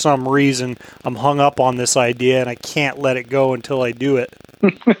like for some reason I'm hung up on this idea, and I can't let it go until I do it.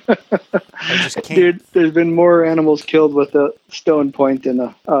 I just can't. Dude, there's been more animals killed with a stone point than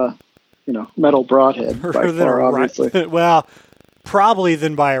a metal broadhead by far, obviously. Well, probably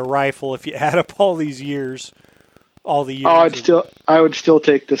than by a rifle if you add up all the years. Oh, I would still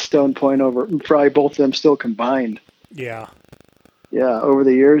take the stone point over probably both of them still combined. Yeah. Yeah, over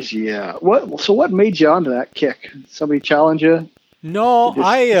the years, yeah. What made you onto that kick? Somebody challenge you? No,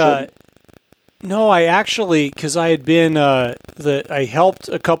 I actually, because I had been, I helped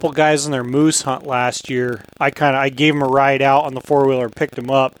a couple guys on their moose hunt last year. I gave them a ride out on the 4-wheeler and picked them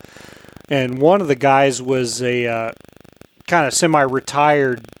up. And one of the guys was a kind of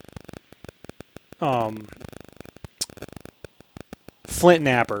semi-retired flint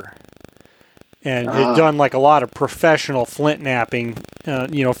napper. And had done like a lot of professional flint napping,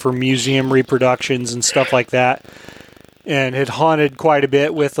 for museum reproductions and stuff like that. And had hunted quite a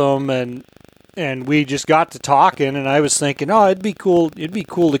bit with them, and we just got to talking, and I was thinking, it'd be cool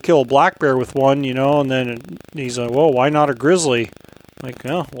to kill a black bear with one, and then he's like, well, why not a grizzly? I'm like,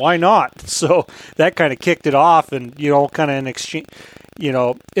 well, why not? So that kind of kicked it off, and, kind of in exchange,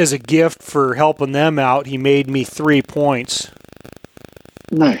 as a gift for helping them out, he made me 3 points.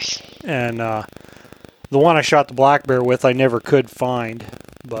 Nice. And the one I shot the black bear with, I never could find,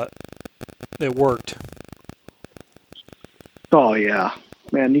 but it worked. Oh, yeah.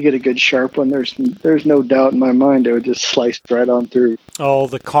 Man, you get a good sharp one. There's no doubt in my mind it would just slice right on through. Oh,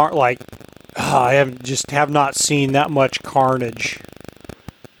 I have not seen that much carnage.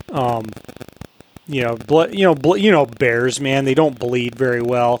 Bears, man, they don't bleed very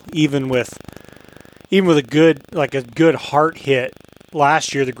well. Even with a good heart hit.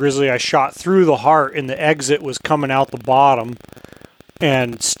 Last year, the grizzly I shot through the heart, and the exit was coming out the bottom,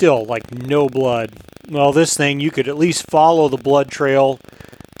 and still no blood. Well, this thing, you could at least follow the blood trail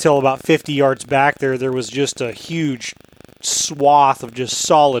till about 50 yards back there. There was just a huge swath of just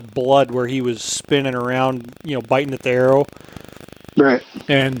solid blood where he was spinning around, biting at the arrow. Right.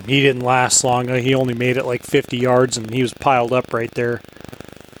 And he didn't last long. He only made it 50 yards, and he was piled up right there.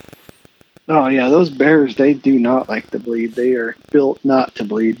 Oh, yeah, those bears, they do not like to bleed. They are built not to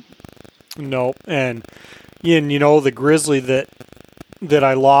bleed. Nope. And the grizzly that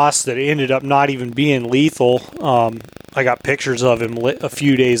I lost that ended up not even being lethal, I got pictures of him a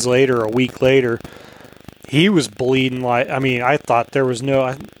few days later, a week later. He was bleeding I thought there was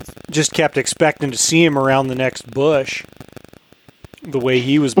I just kept expecting to see him around the next bush the way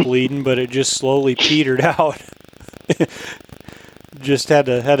he was bleeding, but it just slowly petered out. Just had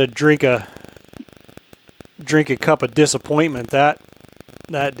to drink a cup of disappointment that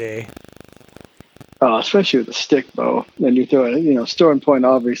day. Oh, especially with a stick bow. Then you throw it. Stone point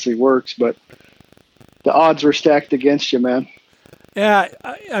obviously works, but the odds were stacked against you, man. Yeah,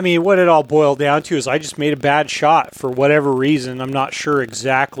 I mean, what it all boiled down to is I just made a bad shot for whatever reason. I'm not sure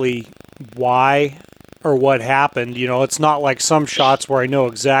exactly why or what happened. You know, it's not like some shots where I know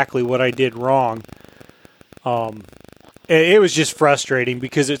exactly what I did wrong. It was just frustrating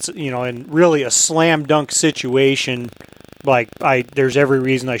because it's, you know, in really a slam dunk situation, like there's every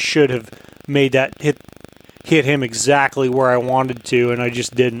reason I should have made that hit him exactly where I wanted to, and I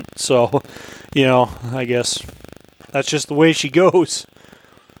just didn't. So, you know, I guess that's just the way she goes.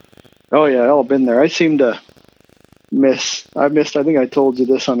 Oh yeah, I've been there. I seem to miss. I think I told you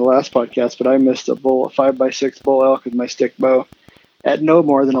this on the last podcast, but I missed a 5x6 bull elk with my stick bow at no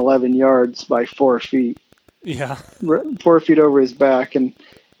more than 11 yards by 4 feet. Yeah, 4 feet over his back. And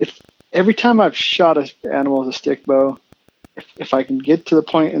if every time I've shot an animal with a stick bow, if I can get to the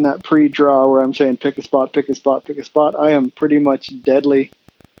point in that pre-draw where I'm saying pick a spot, I am pretty much deadly,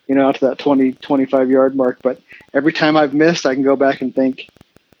 you know, out to that 20, 25 yard mark. But every time I've missed, I can go back and think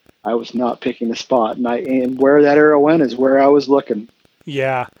I was not picking a spot, and where that arrow went is where I was looking.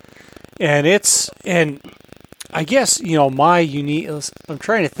 Yeah, and I guess, you know, my unique. I'm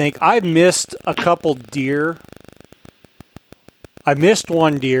trying to think. I missed a couple deer. I missed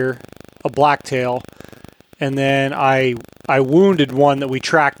one deer, a blacktail, and then I wounded one that we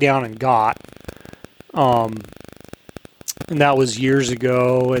tracked down and got. And that was years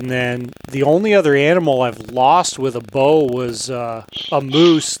ago. And then the only other animal I've lost with a bow was a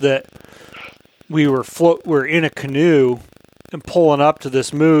moose that we're in a canoe and pulling up to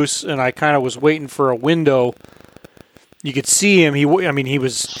this moose, and I kind of was waiting for a window. You could see him. He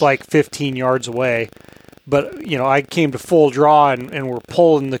was like 15 yards away. But, you know, I came to full draw, and we're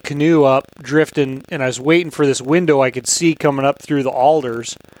pulling the canoe up, drifting, and I was waiting for this window I could see coming up through the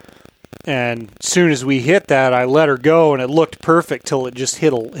alders. And as soon as we hit that, I let her go, and it looked perfect till it just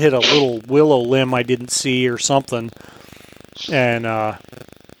hit a little willow limb I didn't see or something. And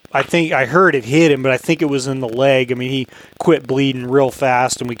I think I heard it hit him, but I think it was in the leg. I mean, he quit bleeding real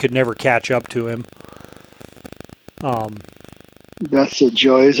fast, and we could never catch up to him. That's the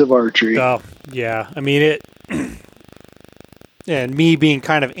joys of archery. Oh, yeah. I mean, it. And me being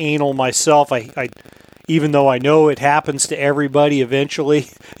kind of anal myself, I even though I know it happens to everybody eventually,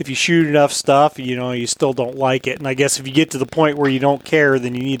 if you shoot enough stuff, you know, you still don't like it. And I guess if you get to the point where you don't care,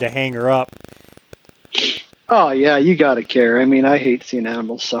 then you need to hang her up. Oh yeah, you gotta care. I mean, I hate seeing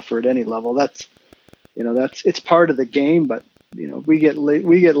animals suffer at any level. It's part of the game. But you know, we get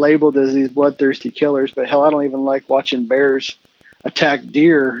labeled as these bloodthirsty killers. But hell, I don't even like watching bears attack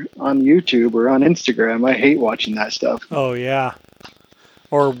deer on YouTube or on Instagram. I hate watching that stuff. Oh yeah.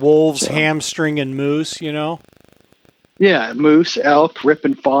 Or wolves hamstringing moose, you know? Yeah, moose, elk,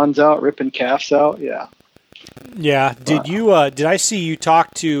 ripping fawns out, ripping calves out. Yeah. Yeah. Did I see you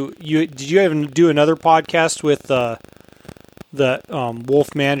talk to you? Did you even do another podcast with the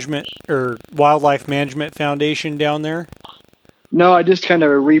Wolf Management or Wildlife Management Foundation down there? No, I just kind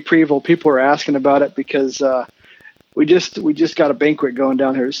of a reprieval. People were asking about it because we just got a banquet going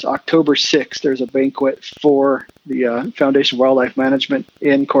down here. It's October 6th. There's a banquet for the Foundation of Wildlife Management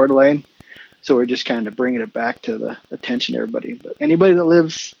in Coeur d'Alene. So we're just kind of bringing it back to the attention of everybody. But anybody that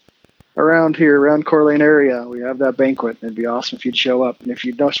lives around here, around Coeur d'Alene area, we have that banquet. It'd be awesome if you'd show up. And if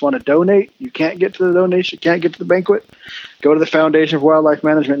you just want to donate, you can't get to the donation, can't get to the banquet, go to the Foundation of Wildlife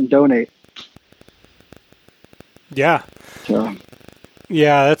Management and donate. Yeah. So.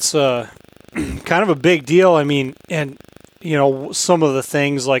 Yeah, that's kind of a big deal. I mean, and you know, some of the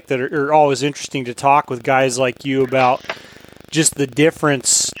things like that are always interesting to talk with guys like you about, just the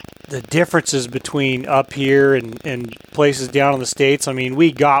differences between up here and places down in the States. I mean,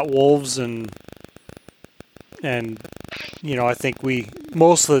 we got wolves and you know, I think we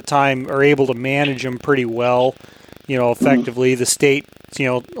most of the time are able to manage them pretty well, you know, effectively. The state, you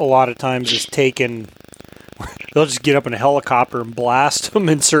know, a lot of times is taken. They'll just get up in a helicopter and blast them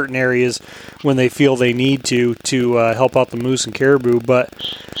in certain areas when they feel they need to help out the moose and caribou. But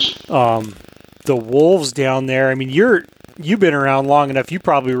the wolves down there, I mean, you've been around long enough. You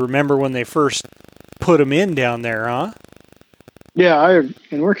probably remember when they first put them in down there, huh? Yeah,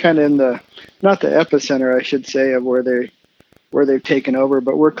 and we're kind of in not the epicenter, I should say, of where they've taken over,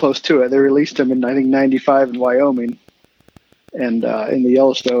 but we're close to it. They released them in, I think, 95 in Wyoming. And in the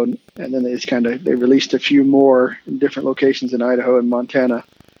Yellowstone, and then they released a few more in different locations in Idaho and Montana,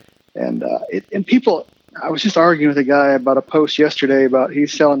 and people. I was just arguing with a guy about a post yesterday about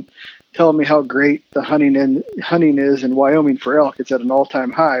he's telling me how great the hunting is in Wyoming for elk. It's at an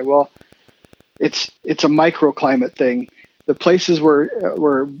all-time high. Well, it's a microclimate thing. The places where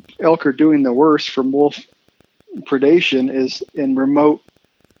elk are doing the worst from wolf predation is in remote,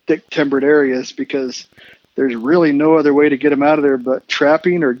 thick timbered areas because there's really no other way to get them out of there but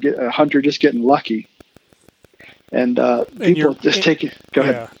trapping or get a hunter just getting lucky. And people just take it. Go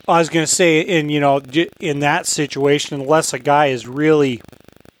ahead. I was going to say, and in that situation, unless a guy is really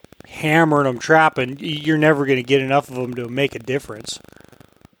hammering them trapping, you're never going to get enough of them to make a difference.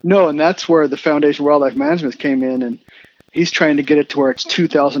 No, and that's where the Foundation Wildlife Management came in, and he's trying to get it to where it's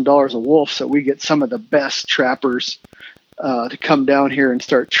 $2,000 a wolf, so we get some of the best trappers to come down here and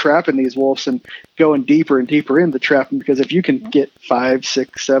start trapping these wolves and going deeper and deeper into trapping. Because if you can get 5,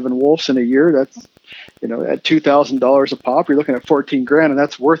 6, 7 wolves in a year, that's at $2,000 a pop, you're looking at $14,000, and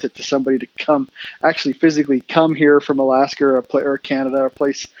that's worth it to somebody to come actually physically come here from Alaska or Canada,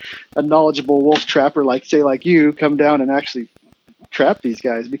 a knowledgeable wolf trapper like you come down and actually trap these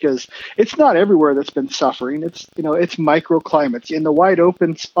guys, because it's not everywhere that's been suffering. It's it's microclimates in the wide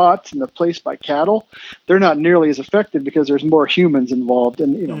open spots in the place by cattle. They're not nearly as affected because there's more humans involved,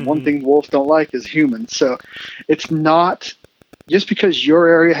 and one thing wolves don't like is humans. So it's not just because your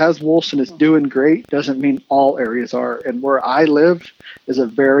area has wolves and it's doing great doesn't mean all areas are. And where I live is a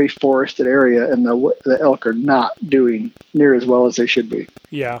very forested area, and the elk are not doing near as well as they should be.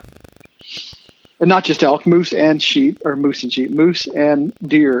 Yeah. And not just elk, moose and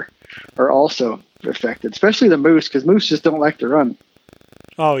deer are also affected, especially the moose, because moose just don't like to run.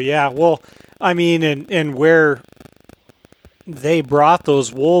 Oh, yeah. Well, I mean, and where they brought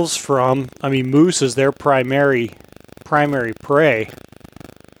those wolves from, I mean, moose is their primary prey.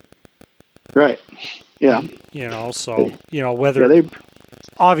 Right. Yeah. So, whether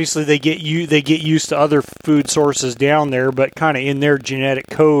obviously they get used to other food sources down there, but kind of in their genetic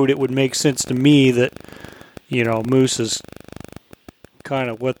code, it would make sense to me that, moose is kind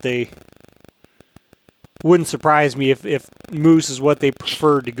of what they wouldn't surprise me if moose is what they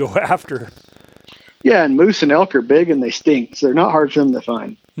preferred to go after. Yeah, and moose and elk are big and they stink, so they're not hard for them to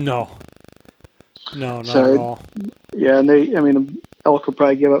find. No, not at all. Yeah, and elk will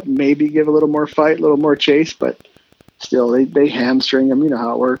probably give a little more fight, a little more chase, but still, they hamstring them. You know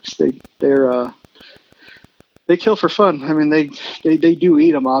how it works. They kill for fun. I mean, they do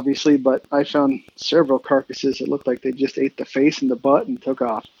eat them, obviously, but I found several carcasses that looked like they just ate the face and the butt and took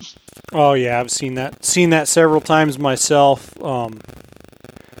off. Oh yeah, I've seen that several times myself.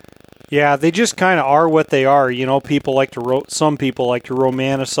 Yeah, they just kind of are what they are. Some people like to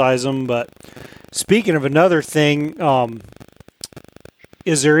romanticize them. But speaking of another thing,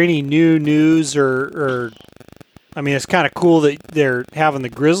 is there any new news or I mean, it's kind of cool that they're having the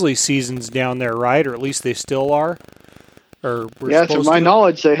grizzly seasons down there, right? Or at least they still are. To my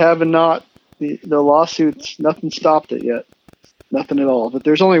knowledge, they have not. The lawsuits, nothing stopped it yet. Nothing at all. But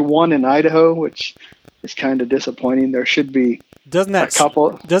there's only one in Idaho, which is kind of disappointing. There should be a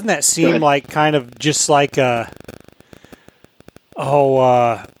couple. Doesn't that seem like kind of just like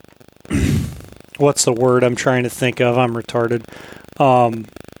what's the word I'm trying to think of? I'm retarded.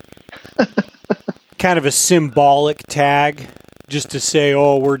 Kind of a symbolic tag just to say,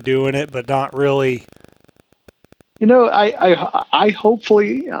 oh, we're doing it, but not really. I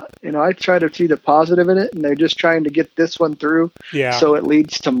hopefully, I try to see the positive in it, and they're just trying to get this one through. Yeah. So it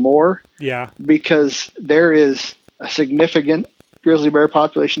leads to more. Yeah. Because there is a significant grizzly bear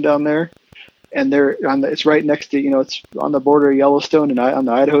population down there, and it's right next to, it's on the border of Yellowstone and on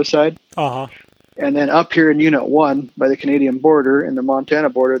the Idaho side. Uh-huh. And then up here in Unit 1 by the Canadian border and the Montana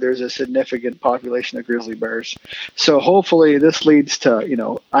border, there's a significant population of grizzly bears. So hopefully this leads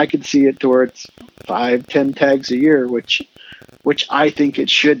to, I could see it towards 5-10 tags a year, which I think it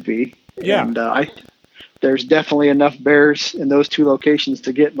should be. Yeah. And there's definitely enough bears in those two locations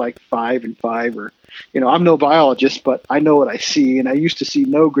to get like 5 and 5 or, I'm no biologist, but I know what I see. And I used to see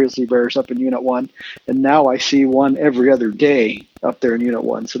no grizzly bears up in Unit 1, and now I see one every other day up there in Unit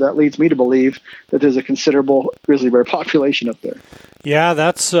 1. So that leads me to believe that there's a considerable grizzly bear population up there. Yeah,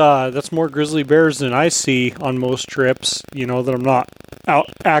 that's more grizzly bears than I see on most trips, that I'm not out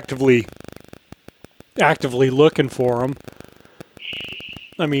actively looking for them.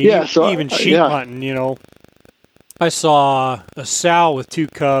 I mean, even sheep hunting, I saw a sow with 2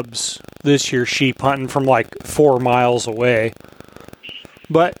 cubs this year sheep hunting from like 4 miles away.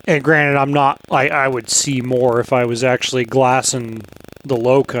 And granted, I would see more if I was actually glassing the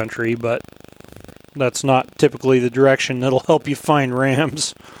low country, but that's not typically the direction that'll help you find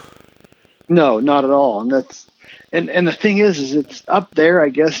rams. No, not at all. And the thing is it's up there, I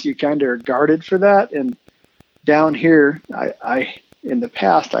guess you kind of are guarded for that. And down here, I in the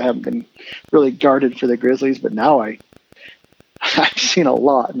past, I haven't been really guarded for the grizzlies, but now I've seen a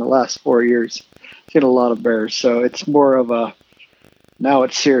lot in the last 4 years. Seen a lot of bears, so it's more of now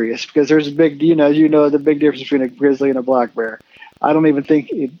it's serious because there's a big, the big difference between a grizzly and a black bear. I don't even think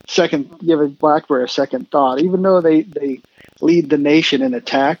give a black bear a second thought. Even though they lead the nation in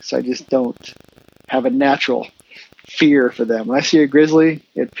attacks, I just don't have a natural fear for them. When I see a grizzly,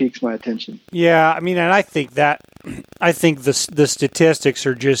 it piques my attention. Yeah, I mean, and I think the statistics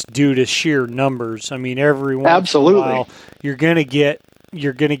are just due to sheer numbers. I mean, every once in a while, you're gonna get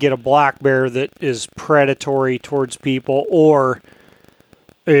a black bear that is predatory towards people, or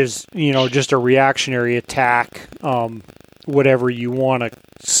is just a reactionary attack, whatever you want to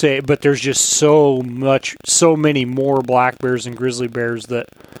say. But there's just so many more black bears and grizzly bears that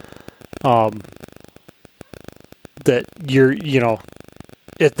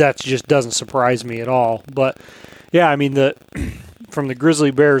that just doesn't surprise me at all. But yeah, I mean, from the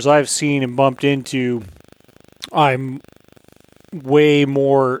grizzly bears I've seen and bumped into, I'm way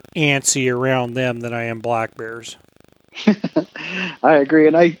more antsy around them than I am black bears. I agree,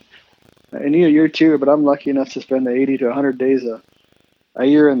 and you're too, but I'm lucky enough to spend 80 to 100 days a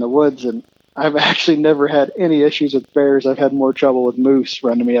year in the woods, and I've actually never had any issues with bears. I've had more trouble with moose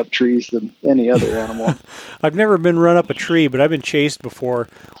running me up trees than any other animal. I've never been run up a tree, but I've been chased before.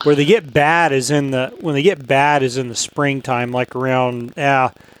 Where they get bad is in the springtime, like around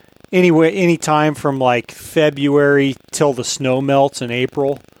any time from like February till the snow melts in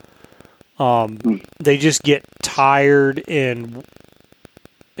April. They just get tired and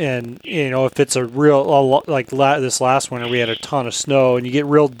if it's a real this last winter we had a ton of snow, and you get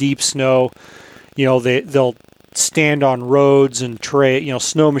real deep snow, they'll stand on roads and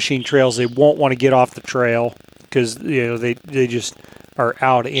snow machine trails. They won't want to get off the trail because they just are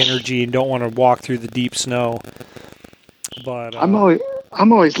out of energy and don't want to walk through the deep snow. But I'm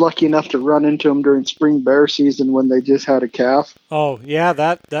always lucky enough to run into them during spring bear season when they just had a calf. Oh yeah,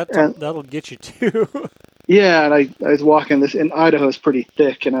 that'll get you too. Yeah, and I was walking this, and Idaho's pretty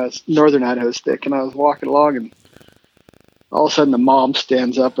thick, and northern Idaho's thick, and I was walking along, and all of a sudden the mom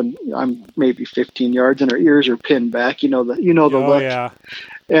stands up, and I'm maybe 15 yards, and her ears are pinned back. The look. Yeah.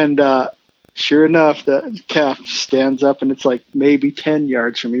 And sure enough, the calf stands up, and it's like maybe 10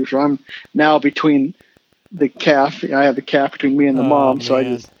 yards from me. So I'm now between the calf. I have the calf between me and the mom,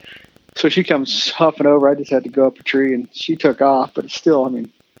 man. So she comes huffing over. I just had to go up a tree, and she took off, but still, I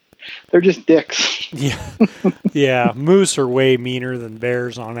mean, they're just dicks. Yeah. Moose are way meaner than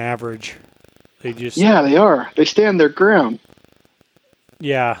bears on average. They are. They stand their ground.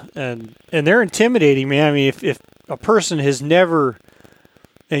 Yeah, and they're intimidating, man. I mean, if a person has never,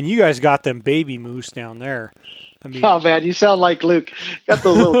 and you guys got them baby moose down there. I mean, oh man, you sound like Luke. Got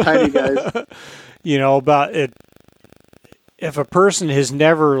those little tiny guys. About it. If a person has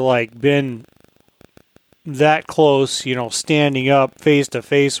never been that close, standing up face to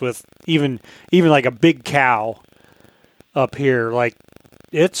face with even like a big cow up here,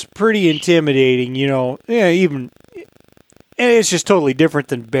 it's pretty intimidating, and it's just totally different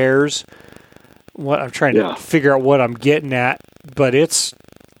than bears. What I'm trying to figure out what I'm getting at, but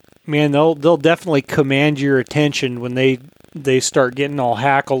they'll definitely command your attention when they start getting all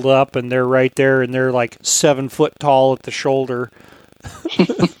hackled up, and they're right there, and they're 7 foot tall at the shoulder.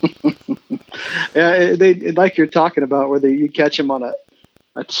 Yeah, they like you're talking about where you catch them on a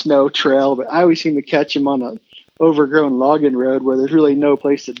snow trail, but I always seem to catch them on a overgrown logging road where there's really no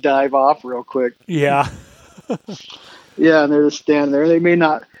place to dive off real quick. Yeah. Yeah, and they're just standing there. They may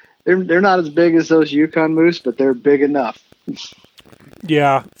not, they're not as big as those Yukon moose, but they're big enough.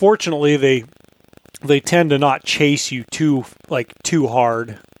 Yeah, fortunately they tend to not chase you too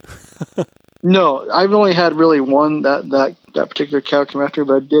hard. No, I've only had really one that particular cow come after me,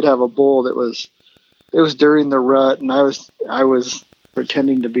 but I did have a bull it was during the rut, and I was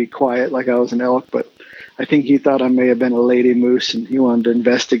pretending to be quiet like I was an elk, but I think he thought I may have been a lady moose, and he wanted to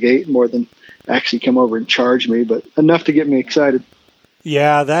investigate more than actually come over and charge me, but enough to get me excited.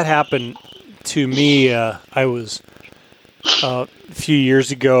 Yeah, that happened to me. I was a few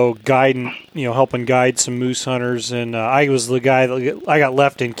years ago helping guide some moose hunters, and I was the guy that I got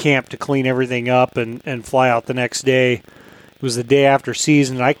left in camp to clean everything up and fly out the next day. It was the day after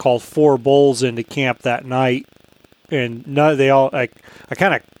season, and I called 4 bulls into camp that night, and I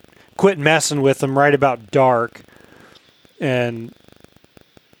kind of quit messing with them right about dark, and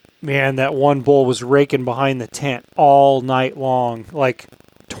man, that one bull was raking behind the tent all night long,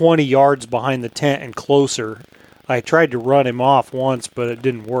 20 yards behind the tent and closer. I tried to run him off once, but it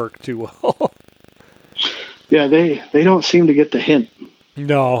didn't work too well. Yeah, they don't seem to get the hint.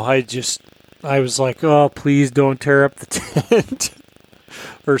 No, I was like, oh, please don't tear up the tent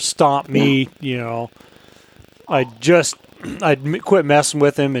or stomp me, I'd quit messing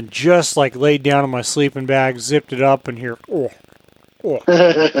with him and just laid down in my sleeping bag, zipped it up, and here,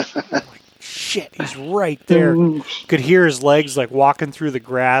 shit, he's right there. Could hear his legs like walking through the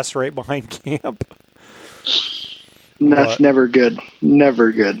grass right behind camp. That's never good.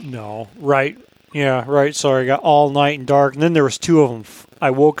 Never good. No, right. Yeah, right. So I got all night and dark. And then there was two of them.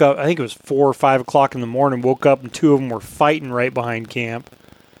 I woke up, I think it was 4 or 5 o'clock in the morning, woke up and two of them were fighting right behind camp.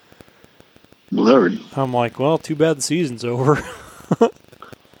 Lord. I'm like, well, too bad the season's over.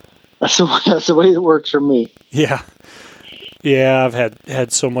 That's the way it works for me. Yeah. Yeah, I've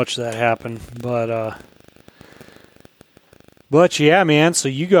had so much of that happen. But yeah, man, so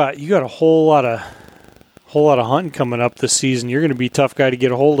you got a whole lot of hunting coming up this season. You're going to be a tough guy to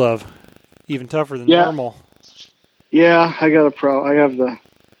get a hold of. Even tougher than normal. Yeah, I got a problem.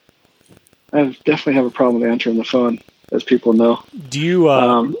 I definitely have a problem with answering the phone, as people know. Do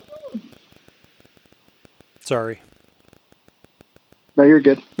you sorry. No, you're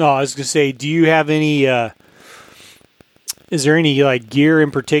good. No, I was going to say, do you have any is there any like gear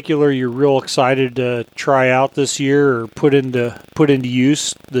in particular you're real excited to try out this year or put into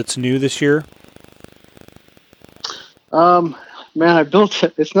use that's new this year? Man, I built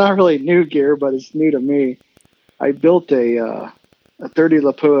it. It's not really new gear, but it's new to me. I built a 30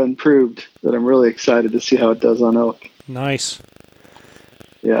 Lapua improved that I'm really excited to see how it does on elk. Nice.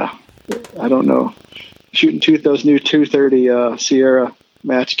 Yeah. I don't know. Shooting those new 230 Sierra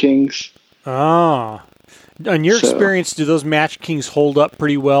Match Kings. Ah. In your experience, do those Match Kings hold up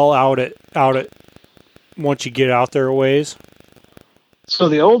pretty well out at once you get out there a ways? So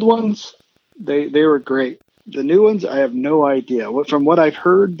the old ones, they were great. The new ones, I have no idea. From what I've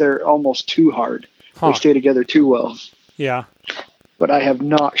heard, they're almost too hard. They stay together too well. Yeah. But I have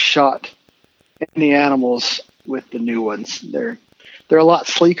not shot any animals with the new ones. They're a lot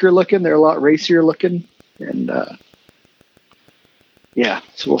sleeker looking. They're a lot racier looking. And, yeah,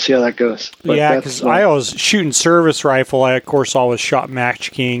 so we'll see how that goes. But yeah, because I was shooting service rifle. I, of course, always shot Match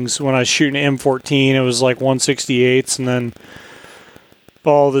Kings. When I was shooting M14, it was like 168s, and then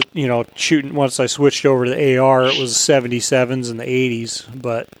all the, shooting, once I switched over to the AR, it was 77s and the 80s.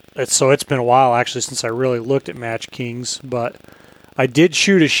 But it's been a while, actually, since I really looked at Match Kings. But I did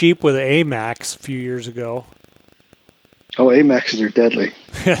shoot a sheep with an AMAX a few years ago. Oh, AMAXs are deadly.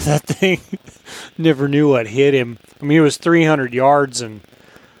 Yeah, that thing, never knew what hit him. I mean, it was 300 yards, and,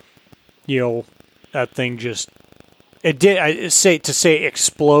 that thing just, it did, to say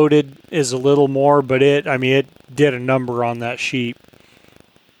exploded is a little more, but it did a number on that sheep.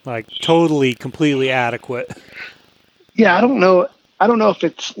 Like, totally, completely adequate. Yeah, I don't know if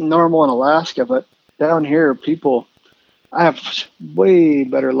it's normal in Alaska, but down here, I have way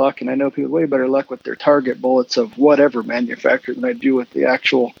better luck, and I know people have way better luck with their target bullets of whatever manufacturer than I do with the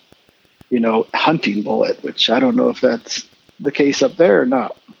actual, hunting bullet, which I don't know if that's the case up there or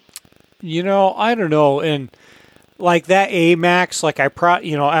not. I don't know. And like that AMAX, like out of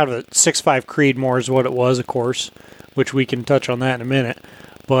a 6.5 Creedmoor is what it was, of course, which we can touch on that in a minute.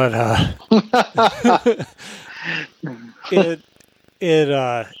 But I was going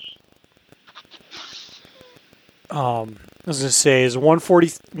to say is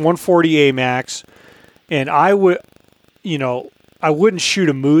 140 AMAX, and I wouldn't shoot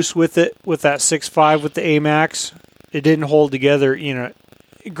a moose with it, with that 6.5 with the AMAX. It didn't hold together,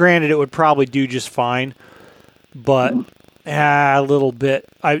 granted it would probably do just fine, but a little bit.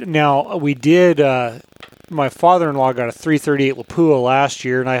 We did, my father-in-law got a 338 Lapua last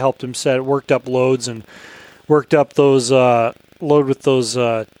year, and I helped him worked up loads and worked up those, load with those,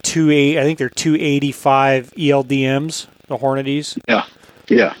 I think they're 285 ELDMs, the Hornadies. Yeah.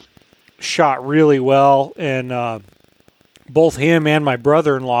 Yeah. Shot really well, and both him and my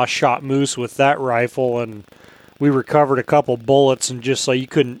brother-in-law shot moose with that rifle, and we recovered a couple bullets, and just like you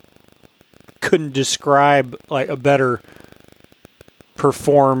couldn't describe like a better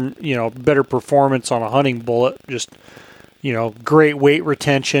performance on a hunting bullet. Just great weight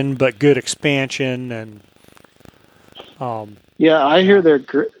retention, but good expansion, and yeah, I hear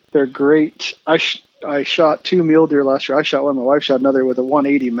they're great. I shot 2 mule deer last year. I shot one. My wife shot another with a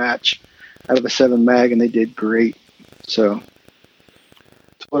 180 match out of a 7 mag, and they did great. So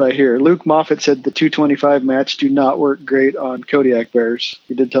that's what I hear. Luke Moffat said the 225 match do not work great on Kodiak bears.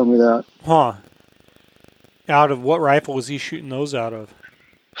 He did tell me that. Huh. Out of what rifle was he shooting those out of?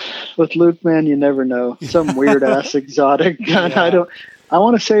 With Luke, man, you never know. Some weird ass exotic gun. Yeah. I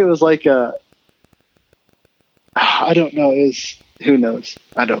want to say it was like I don't know. Who knows?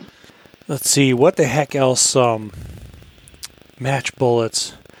 I don't. Let's see, what the heck else? Match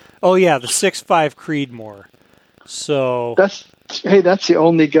bullets. Oh yeah, the 6.5 Creedmoor. So that's the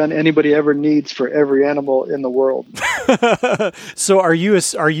only gun anybody ever needs for every animal in the world. So are you a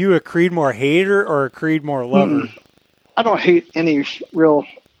Creedmoor hater or a Creedmoor lover? I don't hate any real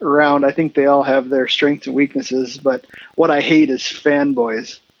around, I think they all have their strengths and weaknesses. But what I hate is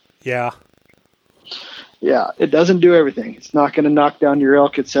fanboys. Yeah. Yeah, it doesn't do everything. It's not going to knock down your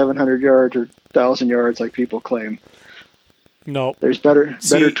elk at 700 yards or 1,000 yards like people claim. No. There's better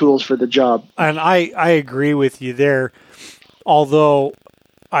tools for the job. And I agree with you there. Although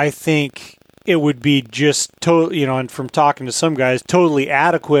I think it would be just totally, and from talking to some guys, totally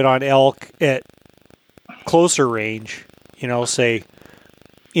adequate on elk at closer range, say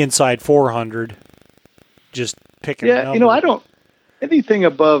inside 400, just picking a number. I don't, anything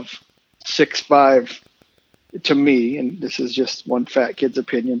above 6'5", to me, and this is just one fat kid's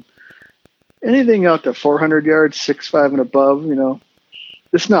opinion, anything out to 400 yards, 6'5" and above,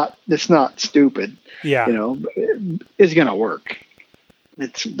 it's not stupid. Yeah. It's going to work.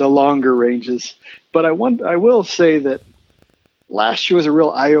 It's the longer ranges. But I will say that last year was a real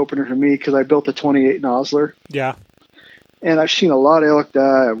eye-opener for me because I built a 28 Nosler. Yeah. And I've seen a lot of elk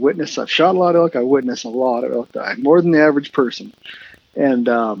die. I've shot a lot of elk. I witnessed a lot of elk die, more than the average person. And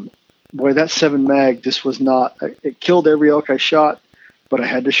boy, that 7 mag just was not. It killed every elk I shot, but I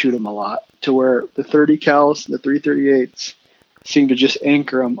had to shoot them a lot to where the 30 cals, the 338s, seemed to just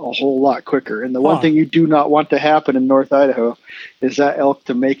anchor them a whole lot quicker. And the one thing you do not want to happen in North Idaho is that elk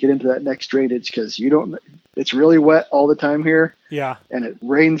to make it into that next drainage because it's really wet all the time here. Yeah. And it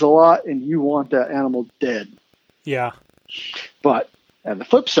rains a lot, and you want that animal dead. Yeah. But on the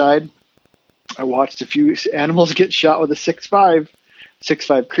flip side, I watched a few animals get shot with a 6.5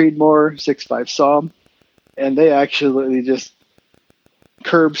 Creedmoor, 6.5 Somme, and they actually just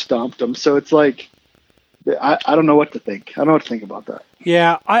curb stomped them. So it's like, I don't know what to think. I don't know what to think about that.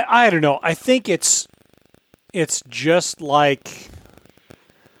 Yeah, I don't know. I think it's just like,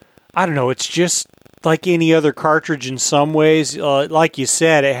 I don't know, it's just like any other cartridge in some ways. Like you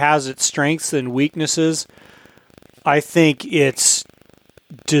said, it has its strengths and weaknesses. I think it's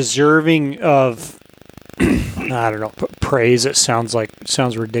deserving of, I don't know, praise. It sounds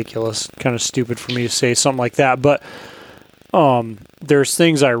ridiculous, kind of stupid for me to say something like that. But there's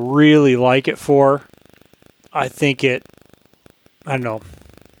things I really like it for. I think I don't know.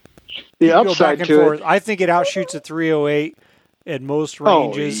 The upside to it, I think it outshoots a 308 at most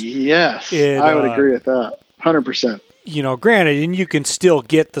ranges. Oh, yes. I would agree with that. 100%. Granted, and you can still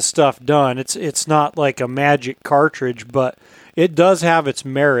get the stuff done. It's not like a magic cartridge, but it does have its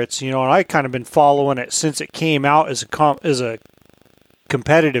merits, and I kind of been following it since it came out as a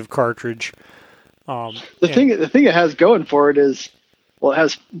competitive cartridge. The thing it has going for it is, it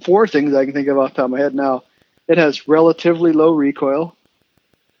has 4 things I can think of off the top of my head now. It has relatively low recoil.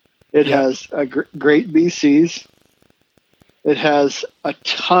 It has a great BCs. It has a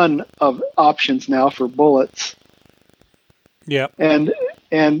ton of options now for bullets. Yeah. And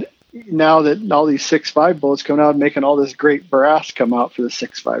now that all these 6.5 bullets coming out, making all this great brass come out for the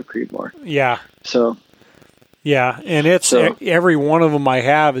 6.5 Creedmoor. Yeah. So. Yeah, and every one of them I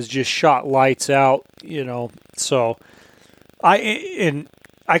have is just shot lights out, So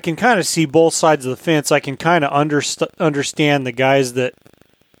I can kind of see both sides of the fence. I can kind of understand the guys that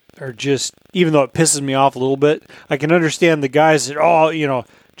are just, even though it pisses me off a little bit, I can understand the guys that,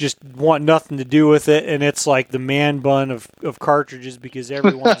 just want nothing to do with it, and it's like the man bun of cartridges because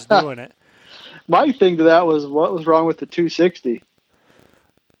everyone's doing it. My thing to that was, what was wrong with the 260?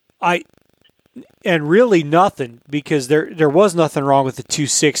 And really nothing, because there was nothing wrong with the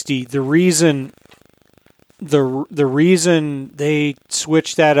 260. The reason they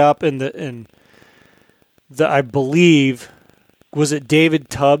switched that up and I believe, was it David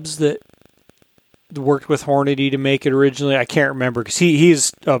Tubbs that worked with Hornady to make it originally? I can't remember because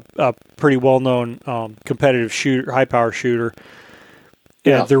he's a pretty well-known competitive shooter, high-power shooter.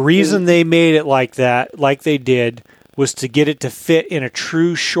 Yeah, the reason they made it like that, like they did, was to get it to fit in a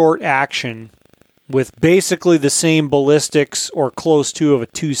true short action with basically the same ballistics or close to of a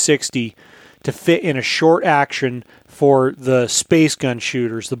 260 to fit in a short action for the space gun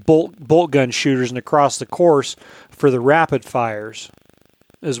shooters, the bolt gun shooters, and across the course for the rapid fires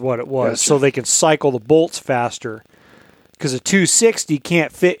is what it was. Gotcha. So they can cycle the bolts faster. Because a 260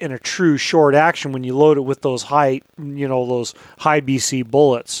 can't fit in a true short action when you load it with those high BC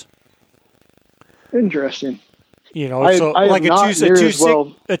bullets. Interesting. So like a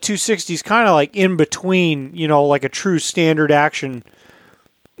 260 is kind of like in between, like a true standard action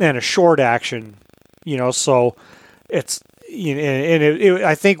and a short action, so it's, and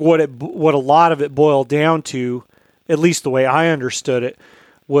I think what a lot of it boiled down to, at least the way I understood it,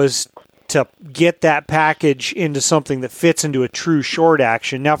 was to get that package into something that fits into a true short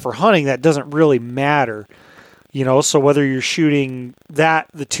action. Now for hunting, that doesn't really matter, so whether you're shooting the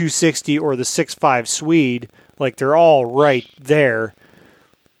 260 or the 6.5 Swede, like they're all right there.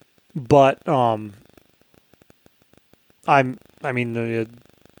 but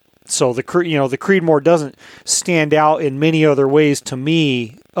so the Creedmoor doesn't stand out in many other ways to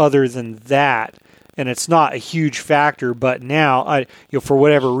me other than that, and it's not a huge factor. But now, for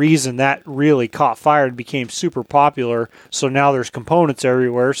whatever reason, that really caught fire and became super popular. So now there's components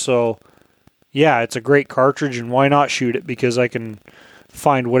everywhere. So yeah, it's a great cartridge, and why not shoot it? Because I can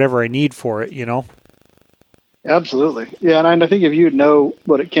find whatever I need for it. Absolutely, yeah. And I think if you know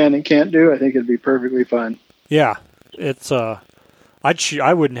what it can and can't do, I think it'd be perfectly fine. Yeah, it's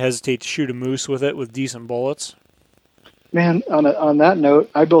I wouldn't hesitate to shoot a moose with it with decent bullets. Man, on that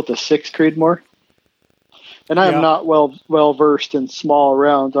note, I built a 6 Creedmoor, and I am not well versed in small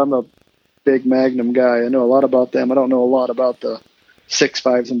rounds. I'm a big Magnum guy. I know a lot about them. I don't know a lot about the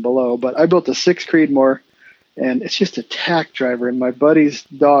 6.5s and below, but I built a 6 Creedmoor, and it's just a tack driver. And my buddy's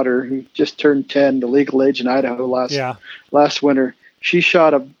daughter, who just turned 10, the legal age in Idaho last winter, she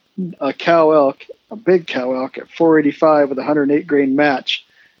shot a cow elk, a big cow elk at 485 with a 108 grain match,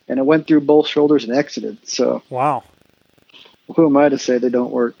 and it went through both shoulders and exited. So wow, who am I to say they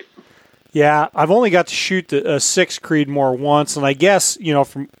don't work? Yeah, I've only got to shoot a 6 Creedmoor once, and I guess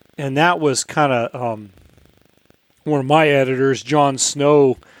and that was kind of one of my editors, John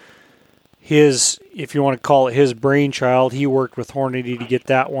Snow. If you want to call it his brainchild, he worked with Hornady to get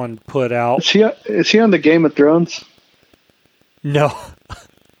that one put out. Is he on the Game of Thrones? No,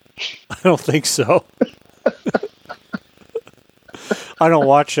 I don't think so. I don't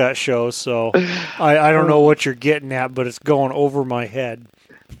watch that show, so I don't know what you're getting at, but it's going over my head.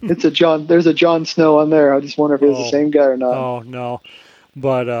 There's a Jon Snow on there. I just wonder if it was the same guy or not. Oh, no.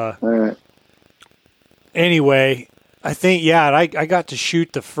 But all right. Anyway, I think, I got to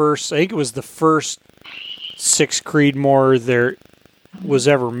shoot I think it was the first 6 Creedmoor there was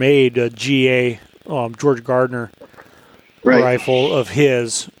ever made, a GA, George Gardner rifle of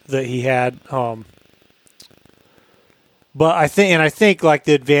his that he had. But I think like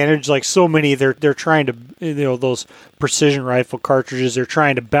the advantage, like so many, they're trying to, those precision rifle cartridges, they're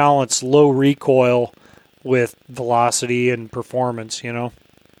trying to balance low recoil with velocity and performance,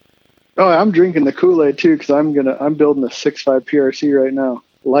 Oh, I'm drinking the Kool-Aid too, because I'm building a 6.5 PRC right now,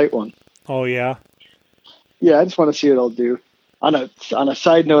 light one. Oh yeah. Yeah, I just want to see what it'll do. On a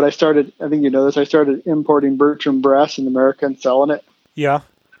side note, I started importing Bertram brass in America and selling it. Yeah.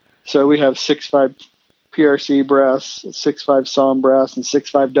 So we have 6.5 PRC brass, 6.5 SAUM brass, and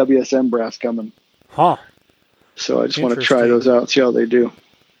 6.5 WSM brass coming. Huh. So I just want to try those out and see how they do.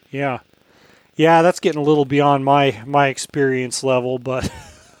 Yeah. Yeah, that's getting a little beyond my experience level, but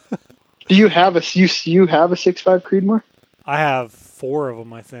Do you have a 6.5 Creedmoor? I have 4 of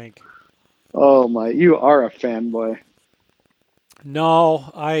them, I think. Oh my, you are a fanboy. No,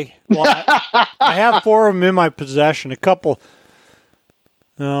 I have 4 of them in my possession. A couple.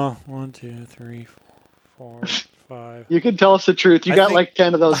 No, 1, 2, 3, 4, 5. You can tell us the truth. You got like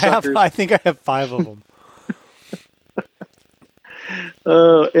 10 of those suckers. I think I have 5 of them.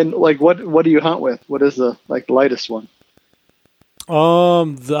 And like, what do you hunt with? What is the lightest one?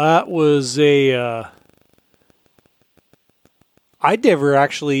 That was I never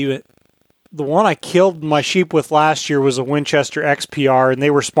actually. The one I killed my sheep with last year was a Winchester XPR, and they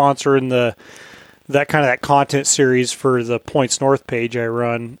were sponsoring that content series for the Points North page I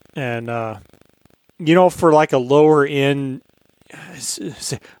run. And for like a lower end,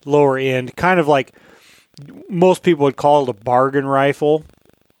 kind of like most people would call it a bargain rifle.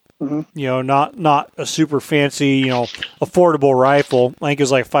 Mm-hmm. Not a super fancy, affordable rifle. I think it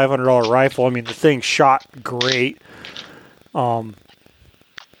was like a $500 rifle. I mean, the thing shot great. And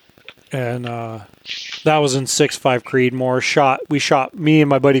that was in 6.5 Creedmoor. Me and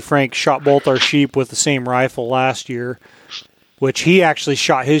my buddy Frank shot both our sheep with the same rifle last year, which he actually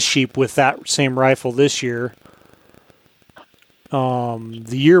shot his sheep with that same rifle this year.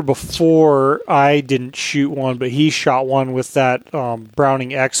 The year before, I didn't shoot one, but he shot one with that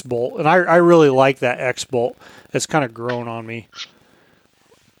Browning X-Bolt, and I really like that X-Bolt. It's kind of grown on me.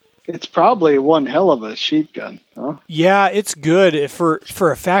 It's probably one hell of a sheep gun, huh? Yeah, it's good for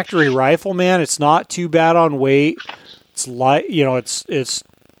a factory rifle, man. It's not too bad on weight. It's light, it's the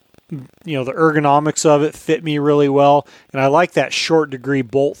ergonomics of it fit me really well, and I like that short degree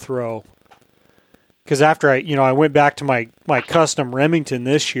bolt throw. Because after I went back to my custom Remington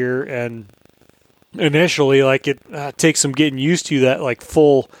this year, and initially, it takes some getting used to that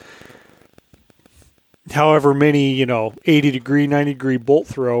full, however many 80 degree, 90 degree bolt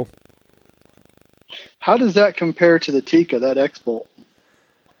throw. How does that compare to the Tikka, that X-Bolt?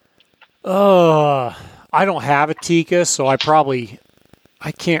 I don't have a Tikka, so I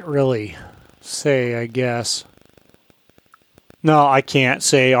can't really say, I guess. No, I can't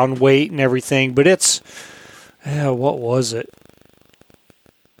say on weight and everything, but it's, what was it?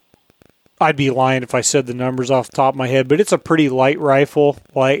 I'd be lying if I said the numbers off the top of my head, but it's a pretty light rifle,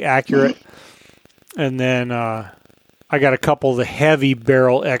 light, accurate. And then I got a couple of the heavy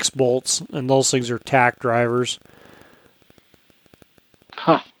barrel X bolts, and those things are tack drivers.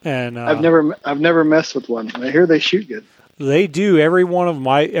 Huh. And I've never messed with one. I hear they shoot good. They do. Every one of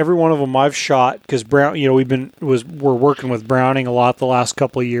them I've shot, because Brown. We're working with Browning a lot the last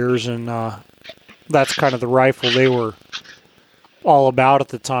couple of years, and that's kind of the rifle they were all about at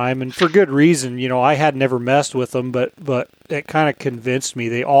the time, and for good reason. I had never messed with them, but it kind of convinced me.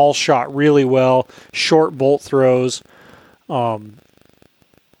 They all shot really well, short bolt throws. Never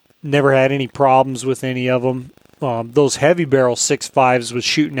had any problems with any of them. Those heavy barrel 6.5s was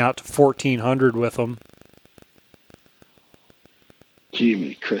shooting out to 1,400 with them.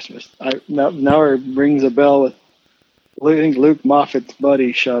 Jimmy Christmas! Now it rings a bell with. I think Luke Moffat's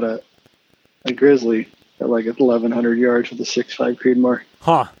buddy shot a grizzly at like 1,100 yards with a 6.5 Creedmoor.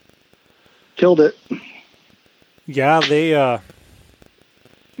 Huh. Killed it. Yeah, they,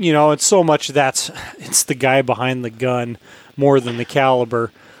 it's so much it's the guy behind the gun more than the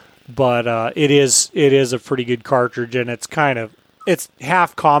caliber, but it is a pretty good cartridge, and it's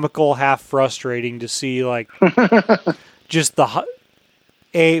half comical, half frustrating to see, like, just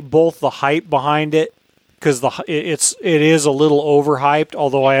both the hype behind it, because it is a little overhyped,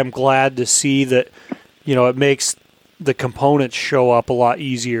 although I am glad to see that, it makes the components show up a lot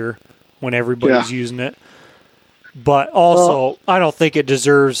easier when everybody's using it. But also, I don't think it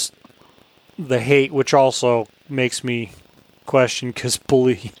deserves the hate, which also makes me question, because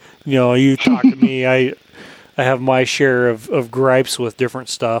you talk to me, I have my share of gripes with different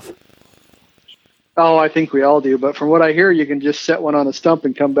stuff. Oh, I think we all do. But from what I hear, you can just set one on a stump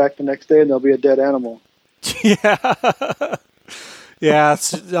and come back the next day, and there'll be a dead animal. Yeah. Yeah.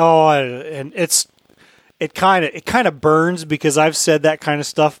 It kind of burns, because I've said that kind of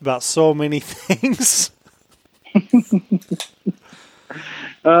stuff about so many things.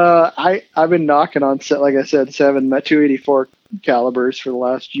 I've been knocking on, like I said, 284 calibers for the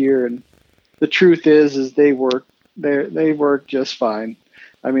last year, and the truth is they work just fine.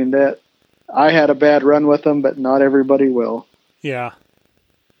 I mean, that I had a bad run with them, but not everybody will. Yeah.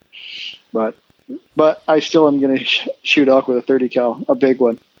 But I still am going to shoot elk with a 30 cal, a big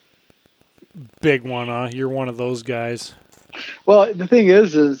one. Big one, huh? You're one of those guys. Well, the thing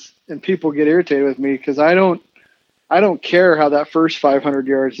is, and people get irritated with me, because I don't care how that first 500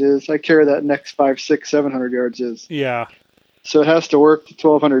 yards is. I care that next 500, 600, 700 yards is. Yeah. So it has to work to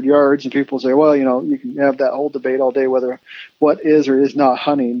 1,200 yards, and people say, well, you can have that whole debate all day whether what is or is not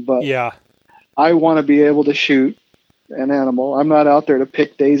hunting. But yeah, I want to be able to shoot an animal. I'm not out there to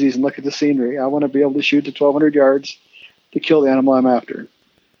pick daisies and look at the scenery. I want to be able to shoot to 1,200 yards to kill the animal I'm after.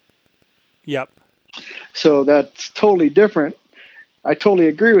 Yep. So that's totally different. I totally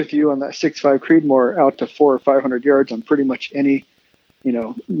agree with you on that 6.5 Creedmoor out to 400 or 500 yards on pretty much any,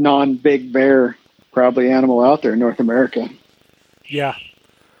 non-big bear probably animal out there in North America. Yeah.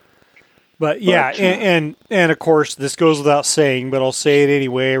 But yeah, and of course this goes without saying, but I'll say it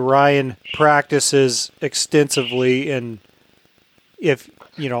anyway. Ryan practices extensively, and if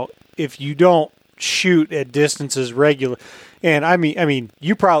you don't shoot at distances regular, and I mean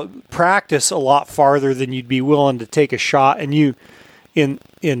you probably practice a lot farther than you'd be willing to take a shot, and you in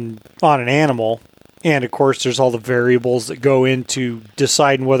on an animal, and of course there's all the variables that go into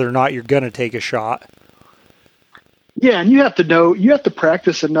deciding whether or not you're going to take a shot. Yeah, and you have to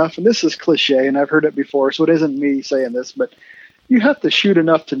practice enough, and this is cliche, and I've heard it before, so it isn't me saying this, but you have to shoot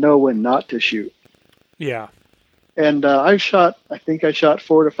enough to know when not to shoot. Yeah. And I think I shot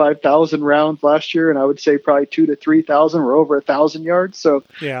 4,000 to 5,000 rounds last year, and I would say probably 2,000 to 3,000 were over 1,000 yards. So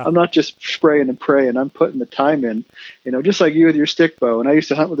yeah. I'm not just spraying and praying. I'm putting the time in, just like you with your stick bow. And I used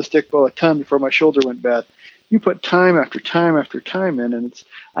to hunt with a stick bow a ton before my shoulder went bad. You put time after time after time in, and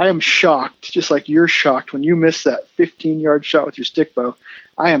I am shocked, just like you're shocked when you miss that 15-yard shot with your stick bow.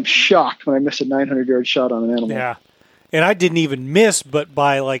 I am shocked when I miss a 900-yard shot on an animal. Yeah. And I didn't even miss, but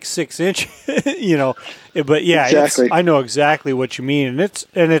by like 6 inches, But yeah, exactly. I know exactly what you mean,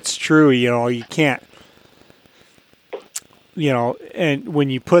 and it's true. You can't. And when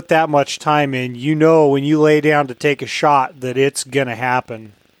you put that much time in, when you lay down to take a shot that it's gonna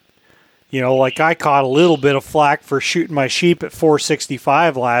happen. Like I caught a little bit of flack for shooting my sheep at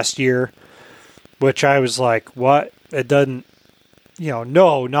 465 last year, which I was like, what? It doesn't.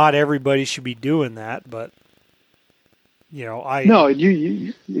 No, not everybody should be doing that, but. You're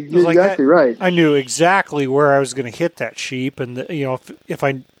exactly right. I knew exactly where I was going to hit that sheep, and if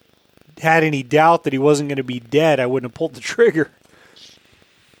I had any doubt that he wasn't going to be dead, I wouldn't have pulled the trigger.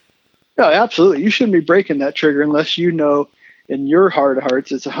 No, absolutely. You shouldn't be breaking that trigger unless you know in your heart of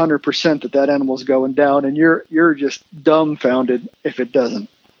hearts it's 100% that animal's going down, and you're just dumbfounded if it doesn't.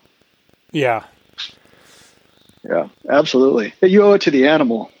 Yeah. Yeah, absolutely. You owe it to the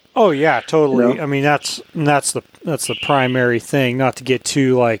animal. Oh yeah, totally. You know? I mean, that's the primary thing. Not to get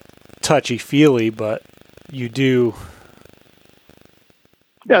too like touchy feely, but you do.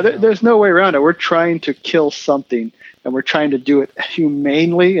 Yeah, there's no way around it. We're trying to kill something, and we're trying to do it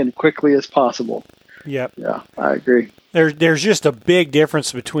humanely and quickly as possible. Yep. Yeah, I agree. There's just a big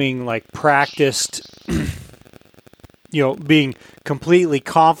difference between like practiced, being completely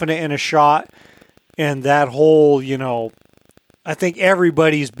confident in a shot, and that whole, I think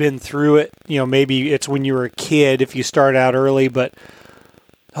everybody's been through it. Maybe it's when you were a kid if you start out early, but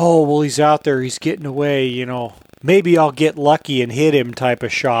oh, well, he's out there, he's getting away, maybe I'll get lucky and hit him type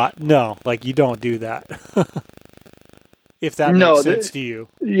of shot. No, like you don't do that. If that makes sense to you.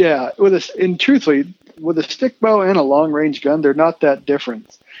 Yeah, truthfully, with a stick bow and a long range gun, they're not that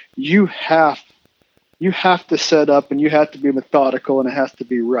different. You have to set up, and you have to be methodical, and it has to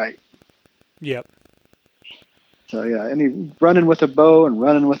be right. Yep. So yeah, any running with a bow and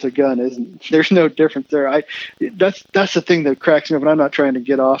running with a gun there's no difference there. That's the thing that cracks me up, and I'm not trying to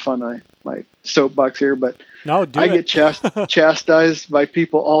get off on my soapbox here, but no, I get chastised by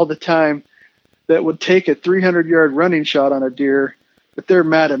people all the time that would take a 300-yard running shot on a deer, but they're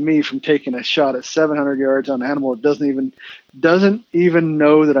mad at me from taking a shot at 700 yards on an animal that doesn't even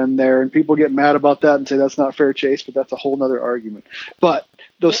know that I'm there. And people get mad about that and say that's not fair chase, but that's a whole nother argument. But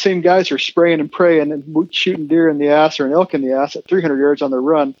those same guys are spraying and praying and shooting deer in the ass or an elk in the ass at 300 yards on the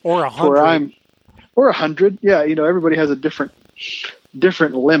run. Or 100. Or 100. Yeah, everybody has a different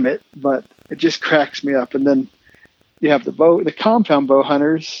limit, but it just cracks me up. And then you have the compound bow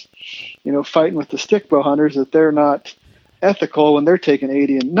hunters, fighting with the stick bow hunters, that they're not ethical when they're taking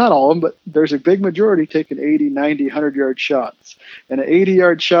 80, and not all of them, but there's a big majority taking 80, 90, 100-yard shots. And an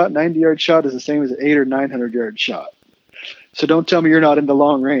 80-yard shot, 90-yard shot is the same as an 800 or 900-yard shot. So don't tell me you're not into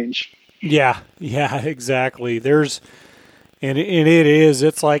long range. Yeah, exactly. It's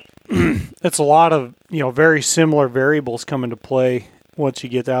like, it's a lot of, very similar variables come into play once you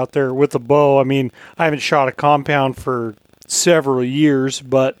get out there with the bow. I mean, I haven't shot a compound for several years,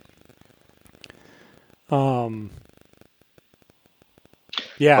 but,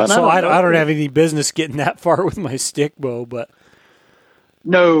 yeah, so I don't have any business getting that far with my stick bow, but.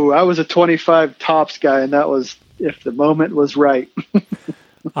 No, I was a 25 tops guy, and that was if the moment was right.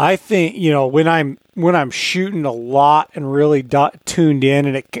 I think, when I'm shooting a lot and really tuned in,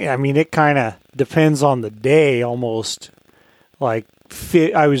 and it kind of depends on the day almost. Like,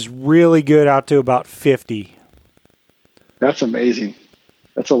 I was really good out to about 50. That's amazing.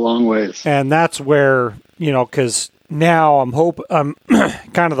 That's a long ways. And that's where, because now kind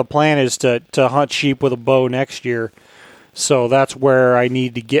of the plan is to hunt sheep with a bow next year. So that's where I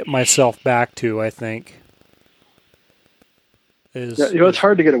need to get myself back to, I think. It's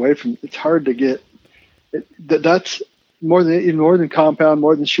hard to get away from. It's hard to get. That's more than compound,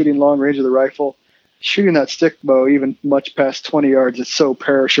 more than shooting long range with a rifle. Shooting that stick bow, even much past 20 yards, it's so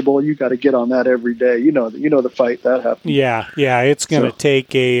perishable. You got to get on that every day. You know the fight that happens. Yeah. It's going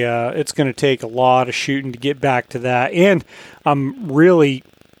to take a lot of shooting to get back to that. And I'm really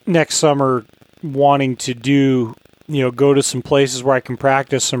next summer wanting to do, go to some places where I can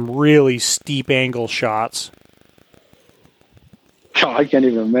practice some really steep angle shots. Oh, I can't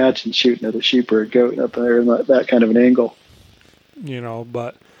even imagine shooting at a sheep or a goat up there in that kind of an angle.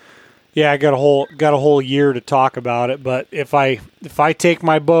 But yeah, I got a whole year to talk about it. But if I take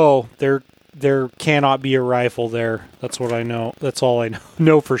my bow, there cannot be a rifle there. That's what I know. That's all I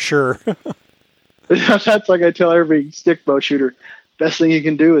know for sure. That's like I tell every stick bow shooter. Best thing you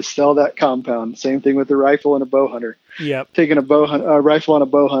can do is sell that compound. Same thing with the rifle and a bow hunter. Yep. Taking a rifle on a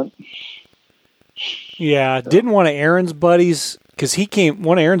bow hunt. Yeah, didn't one of Aaron's buddies, because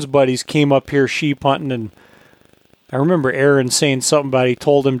one of Aaron's buddies came up here sheep hunting, and I remember Aaron saying something about he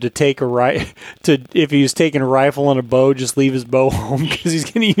told him to if he was taking a rifle and a bow, just leave his bow home because he's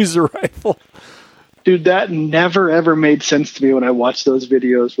going to use a rifle. Dude, that never ever made sense to me when I watched those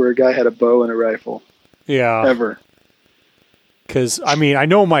videos where a guy had a bow and a rifle. Yeah. Ever. Because, I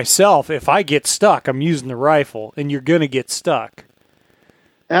know myself, if I get stuck, I'm using the rifle, and you're going to get stuck.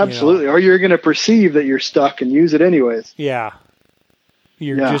 Absolutely. Or you're going to perceive that you're stuck and use it anyways. Yeah.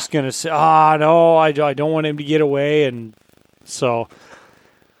 You're just going to say, no, I don't want him to get away. And so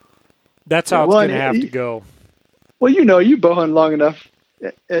that's how it's going to have to go. Well, you bow hunt long enough.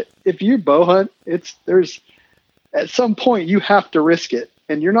 If you bow hunt, there's at some point you have to risk it.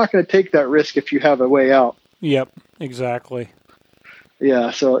 and you're not going to take that risk if you have a way out. Yep, exactly.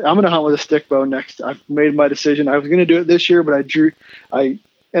 Yeah, so I'm going to hunt with a stick bow next. I've made my decision. I was going to do it this year, but I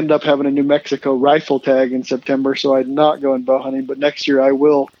ended up having a New Mexico rifle tag in September, so I'm not going bow hunting. But next year I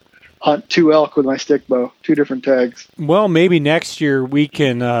will hunt 2 elk with my stick bow, 2 different tags. Well, maybe next year we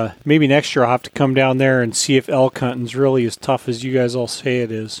can. Maybe next year I'll have to come down there and see if elk hunting's really as tough as you guys all say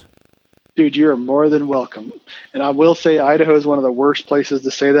it is. Dude, you're more than welcome. And I will say Idaho is one of the worst places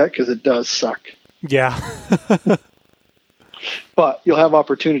to say that because it does suck. Yeah. But you'll have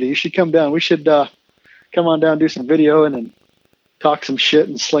opportunity. You should come down. We should come on down, do some video, and then talk some shit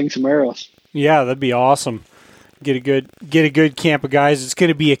and sling some arrows. Yeah, that'd be awesome. Get a good camp of guys. It's going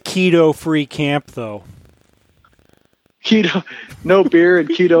to be a keto-free camp, though. Keto, no beer and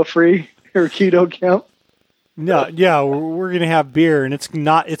keto-free or keto camp. No, yeah, we're going to have beer, and it's going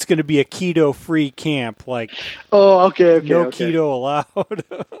to be a keto-free camp. Like, okay. No keto allowed.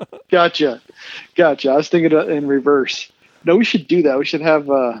 Gotcha. I was thinking in reverse. No, we should do that. We should have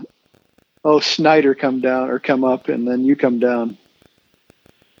Snyder come down or come up, and then you come down.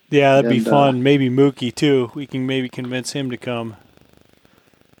 Yeah, that'd be fun. Maybe Mookie too. We can maybe convince him to come.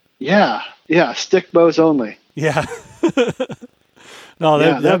 Yeah, stick bows only. Yeah. No,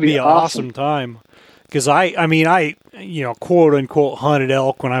 that'd be an awesome time. Because I quote unquote hunted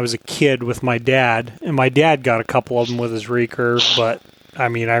elk when I was a kid with my dad, and my dad got a couple of them with his recurve, but I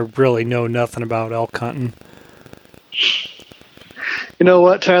really know nothing about elk hunting. You know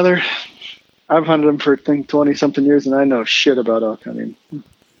what, Tyler? I've hunted them for 20-something years, and I know shit about elk hunting.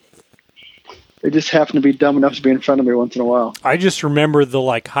 They just happen to be dumb enough to be in front of me once in a while. I just remember the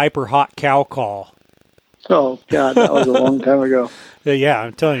hyper hot cow call. Oh God, that was a long time ago. Yeah,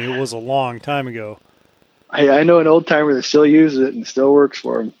 I'm telling you, it was a long time ago. I know an old timer that still uses it and still works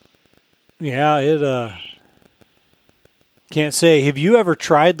for him. Yeah, it can't say. Have you ever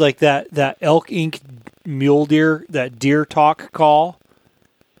tried that Elk Inc. mule deer, that deer talk call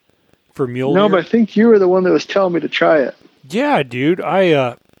for mule deer? No, but I think you were the one that was telling me to try it. Yeah, dude.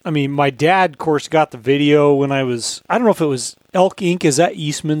 My dad, of course, got the video when I don't know if it was Elk Inc. Is that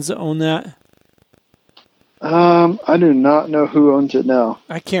Eastman's that own that? I do not know who owns it now.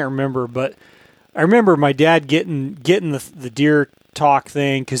 I can't remember, but I remember my dad getting the deer talk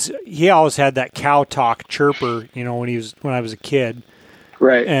thing because he always had that cow talk chirper, when I was a kid.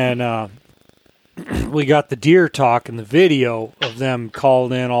 Right. And we got the deer talk and the video of them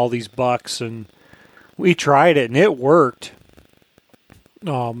calling in all these bucks, and we tried it and it worked.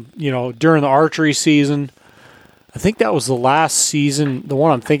 During the archery season, I think that was the last season, the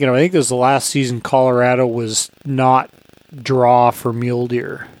one I'm thinking of, I think it was the last season Colorado was not draw for mule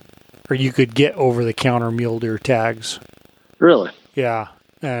deer, or you could get over-the-counter mule deer tags. Really? Yeah,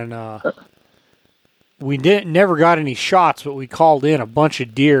 and we never got any shots, but we called in a bunch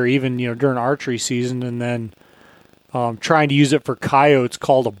of deer, even during archery season, and then trying to use it for coyotes,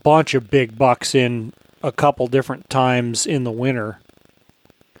 called a bunch of big bucks in a couple different times in the winter.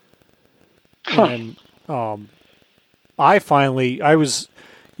 Huh. And I was,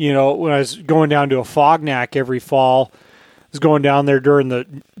 when I was going down to a Fognac every fall, I was going down there during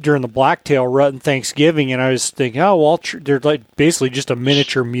the blacktail rut and Thanksgiving, and I was thinking, they're basically just a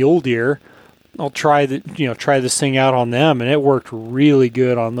miniature mule deer. I'll try this thing out on them, and it worked really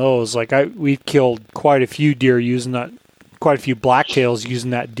good on those. We killed quite a few deer using that, quite a few blacktails using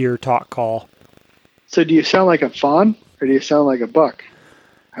that deer talk call. So do you sound like a fawn, or do you sound like a buck?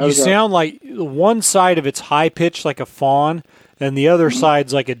 You sound like one side of it's high pitched like a fawn, and the other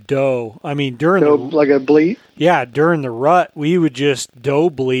side's like a doe. Like a bleat? Yeah, during the rut, we would just doe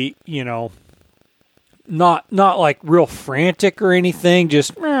bleat, not like real frantic or anything,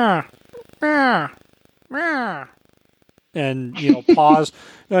 just and pause.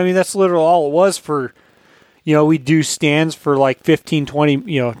 That's literally all it was for, we'd do stands for like 15,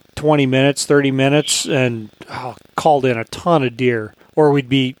 20, 20 minutes, 30 minutes, and called in a ton of deer. Or we'd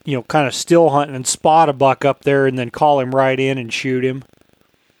be, kind of still hunting and spot a buck up there and then call him right in and shoot him.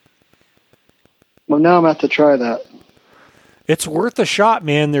 Well, now I'm going to have to try that. It's worth a shot,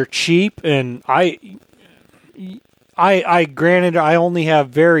 man. They're cheap, and I granted, I only have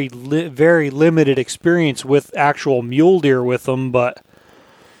very limited experience with actual mule deer with them, but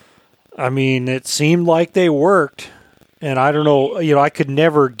it seemed like they worked. And I don't know, I could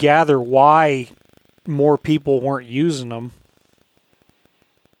never gather why more people weren't using them.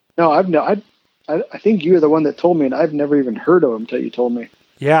 No, I think you were the one that told me, and I've never even heard of them until you told me.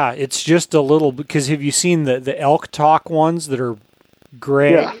 Yeah, it's just a little, because have you seen the elk talk ones that are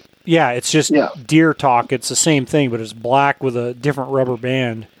gray? Yeah, it's just deer talk. It's the same thing, but it's black with a different rubber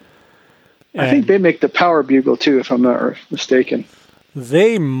band. I think they make the power bugle too, if I'm not mistaken.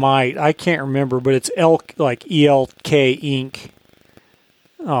 They might. I can't remember, but it's ELK Inc.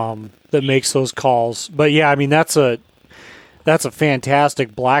 That makes those calls. But yeah, I mean that's a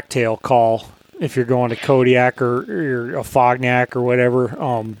fantastic blacktail call if you're going to Kodiak or a Fognac or whatever.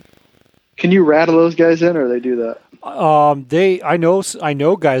 Can you rattle those guys in, or they do that? I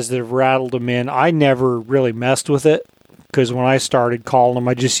know guys that have rattled them in. I never really messed with it because when I started calling them,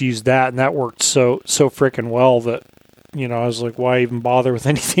 I just used that, and that worked so freaking well that I was like, why even bother with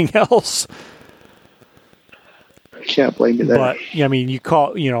anything else? I can't blame you there. But I mean, you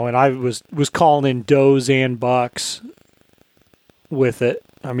call and I was calling in does and bucks with it.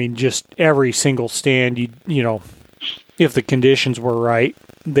 I mean, just every single stand, if the conditions were right,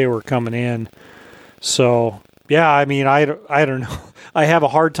 they were coming in. So, yeah, I mean, I don't know. I have a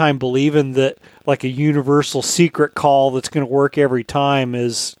hard time believing that like a universal secret call that's going to work every time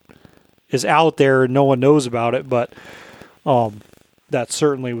is out there and no one knows about it. But that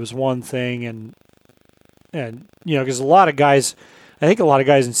certainly was one thing. And because a lot of guys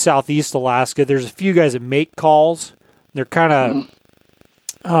in Southeast Alaska, there's a few guys that make calls. They're kind of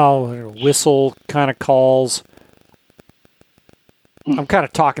whistle kind of calls. I'm kind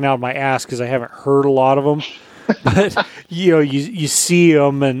of talking out of my ass because I haven't heard a lot of them, but you see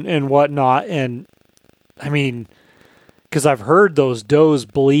them and whatnot, and I mean, because I've heard those does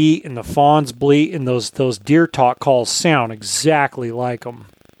bleat and the fawns bleat, and those deer talk calls sound exactly like them.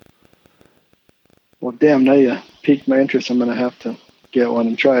 Well, damn! Now you piqued my interest. I'm going to have to get one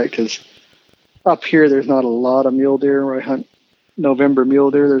and try it because up here there's not a lot of mule deer where I hunt November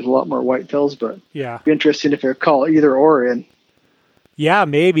mule deer. There's a lot more whitetails, but yeah, it'd be interesting if they call either or in. Yeah,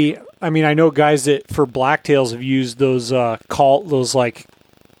 maybe. I mean, I know guys that for blacktails have used those doe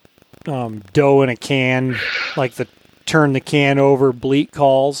in a can, like the turn the can over bleat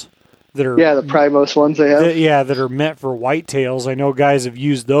calls that are the Primos ones they have. That are meant for whitetails. I know guys have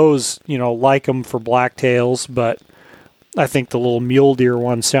used those, like them for blacktails, but I think the little mule deer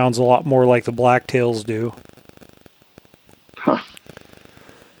one sounds a lot more like the blacktails do. Huh.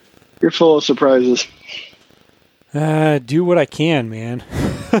 You're full of surprises. Do what I can, man.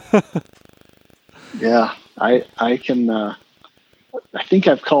 Yeah, I can. I think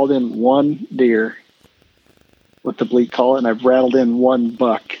I've called in one deer with the bleat call, and I've rattled in one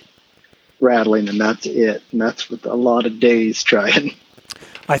buck rattling, and that's it. And that's with a lot of days trying.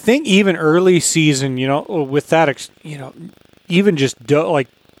 I think even early season, with that, even just I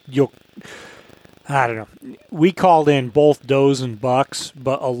don't know. We called in both does and bucks,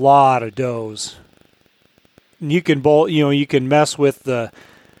 but a lot of does. You can you can mess with the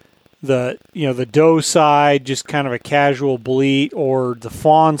doe side, just kind of a casual bleat, or the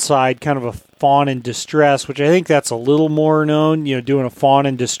fawn side, kind of a fawn in distress, which I think that's a little more known, doing a fawn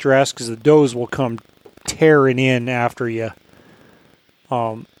in distress, because the does will come tearing in after you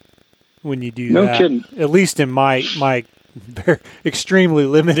when you do that. No kidding. At least in my extremely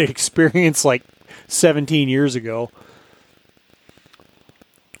limited experience like 17 years ago.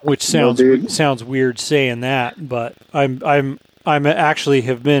 Which sounds weird saying that, but I'm actually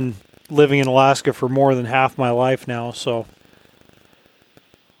have been living in Alaska for more than half my life now, so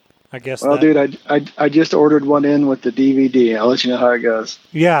I guess. Well, dude, I just ordered one in with the DVD. I'll let you know how it goes.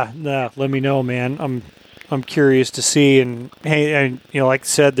 Yeah, let me know, man. I'm curious to see, and hey, and like I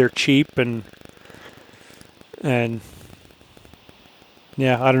said, they're cheap, and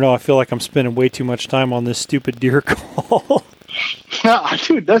yeah, I don't know. I feel like I'm spending way too much time on this stupid deer call.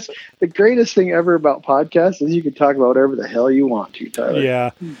 Dude, that's the greatest thing ever about podcasts is you can talk about whatever the hell you want to, Tyler.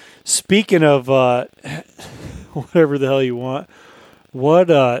 Yeah. Speaking of whatever the hell you want, what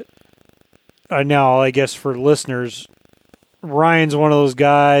now I guess for listeners, Ryan's one of those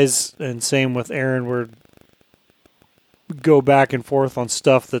guys, and same with Aaron, where go back and forth on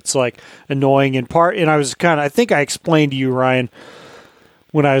stuff that's like annoying in part. And I think I explained to you, Ryan,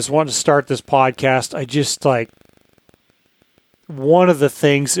 when I was wanting to start this podcast, I just like. One of the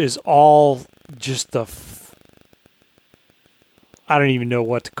things is all just I don't even know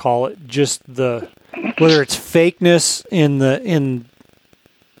what to call it. Just whether it's fakeness in the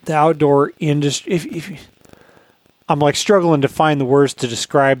outdoor industry. I'm like struggling to find the words to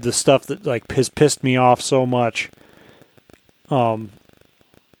describe the stuff that like has pissed me off so much. Well,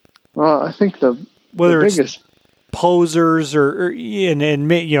 I think whether biggest it's posers or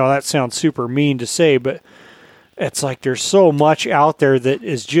that sounds super mean to say, but. It's like there's so much out there that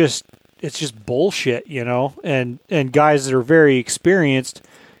is just bullshit, and guys that are very experienced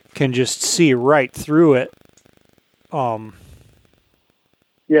can just see right through it.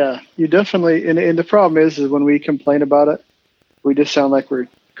 Yeah, you definitely, and the problem is when we complain about it, we just sound like we're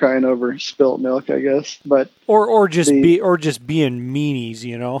crying over spilt milk, I guess. But or just being meanies,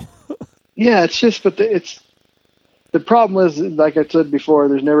 you know. Yeah, it's just, but the problem is, like I said before,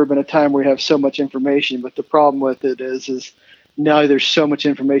 there's never been a time where you have so much information. But the problem with it is now there's so much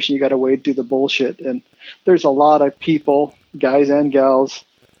information, you got to wade through the bullshit. And there's a lot of people, guys and gals,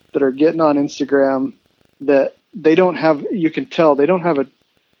 that are getting on Instagram that they don't have, you can tell, they don't have a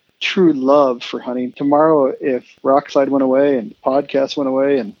true love for hunting. Tomorrow, if Rockslide went away and podcasts went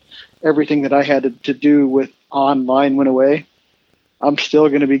away and everything that I had to do with online went away, I'm still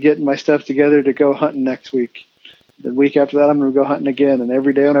going to be getting my stuff together to go hunting next week. The week after that, I'm going to go hunting again. And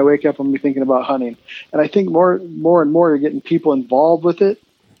every day when I wake up, I'm going to be thinking about hunting. And I think more and more you're getting people involved with it,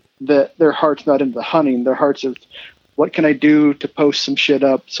 that their heart's not into the hunting. Their heart's of, what can I do to post some shit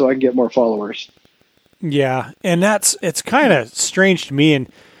up so I can get more followers? Yeah, and it's kind of strange to me, and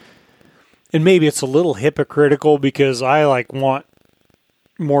maybe it's a little hypocritical because I like want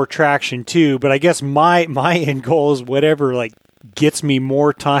more traction too, but I guess my end goal is whatever like gets me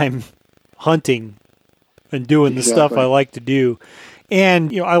more time hunting and doing the stuff I like to do.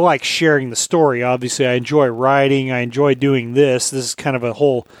 And, I like sharing the story. Obviously, I enjoy writing. I enjoy doing this. This is kind of a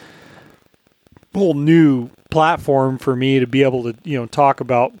whole new platform for me to be able to, talk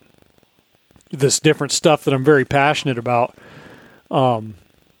about this different stuff that I'm very passionate about. Man,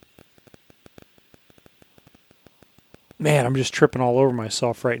 I'm just tripping all over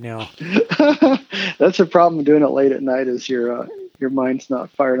myself right now. That's a problem doing it late at night, is your mind's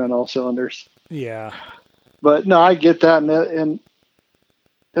not firing on all cylinders. Yeah. But no, I get that. And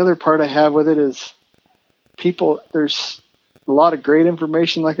the other part I have with it is there's a lot of great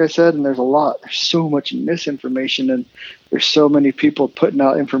information, like I said, and there's so much misinformation, and there's so many people putting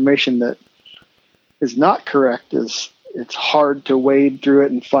out information that is not correct. It's hard to wade through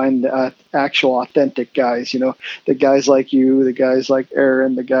it and find the actual authentic guys, the guys like you, the guys like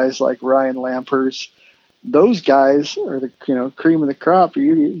Aaron, the guys like Ryan Lampers. Those guys are the cream of the crop.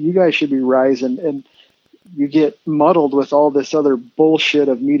 You guys should be rising, and you get muddled with all this other bullshit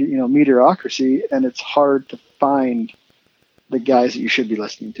of meteorocracy, and it's hard to find the guys that you should be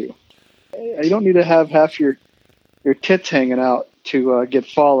listening to. You don't need to have half your tits hanging out to get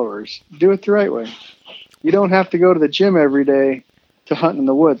followers. Do it the right way. You don't have to go to the gym every day to hunt in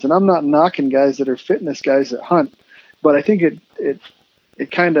the woods. And I'm not knocking guys that are fitness guys that hunt, but I think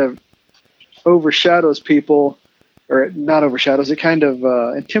it kind of overshadows people, or not overshadows, it kind of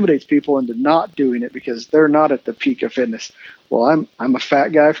intimidates people into not doing it because they're not at the peak of fitness. Well, I'm a fat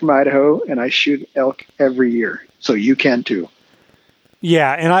guy from Idaho, and I shoot elk every year, so you can too.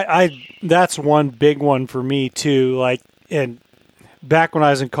 Yeah, and I that's one big one for me too. Like, and back when I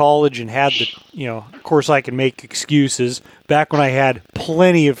was in college and had the, of course I can make excuses. Back when I had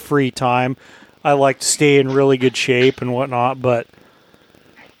plenty of free time, I like to stay in really good shape and whatnot. But,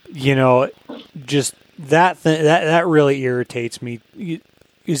 just that really irritates me.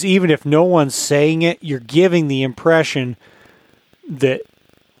 Is even if no one's saying it, you're giving the impression that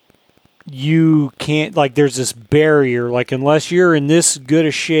you can't, like, there's this barrier, like, unless you're in this good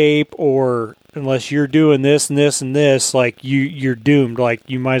a shape or unless you're doing this and this and this, like, you're doomed. Like,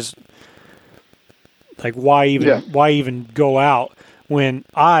 you might, like, why even go out when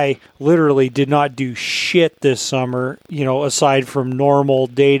I literally did not do shit this summer, aside from normal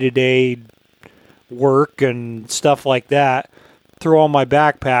day-to-day work and stuff like that, throw on my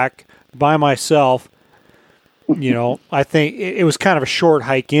backpack by myself. I think it was kind of a short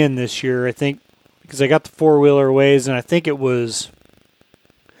hike in this year, I think, because I got the four-wheeler ways, and I think it was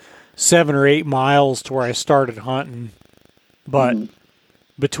 7 or 8 miles to where I started hunting. But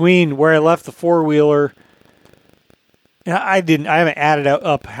between where I left the four-wheeler, I haven't added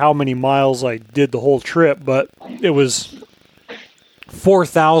up how many miles I did the whole trip, but it was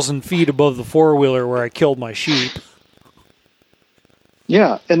 4,000 feet above the four-wheeler where I killed my sheep.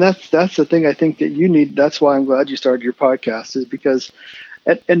 Yeah, and that's the thing I think that you need. That's why I'm glad you started your podcast, is because,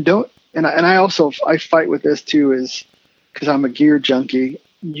 I fight with this too, is because I'm a gear junkie.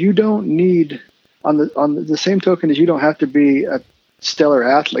 You don't need, on the same token as you don't have to be a stellar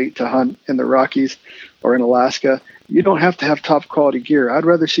athlete to hunt in the Rockies or in Alaska. You don't have to have top quality gear. I'd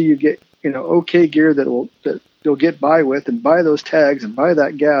rather see you get okay gear that you'll get by with, and buy those tags and buy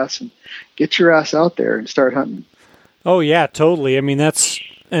that gas and get your ass out there and start hunting. Oh, yeah, totally. I mean, that's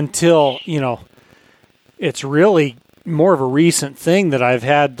until, it's really more of a recent thing that I've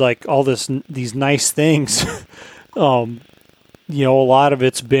had, like, all these nice things. A lot of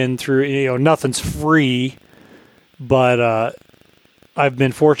it's been through, nothing's free, but I've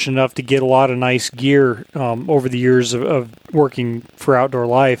been fortunate enough to get a lot of nice gear over the years of working for Outdoor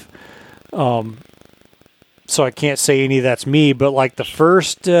Life. so I can't say any of that's me, but like the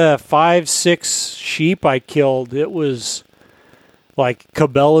first 5-6 sheep I killed, it was like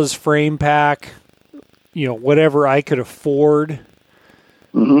Cabela's frame pack, whatever I could afford.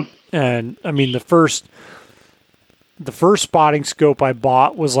 Mm-hmm. And I mean, the first spotting scope I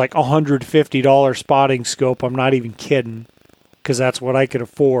bought was like $150 spotting scope. I'm not even kidding, because that's what I could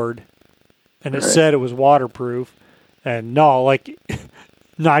afford. And it said it was waterproof. And no, like,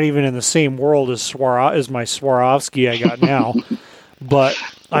 not even in the same world as my Swarovski I got now. But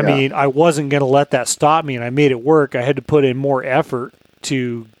I mean, I wasn't going to let that stop me, and I made it work. I had to put in more effort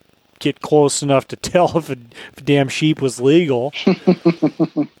to get close enough to tell if a damn sheep was legal.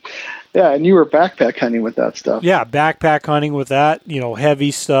 Yeah, and you were backpack hunting with that stuff. Yeah, backpack hunting with that, heavy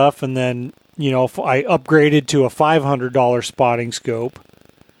stuff. And then, I upgraded to a $500 spotting scope.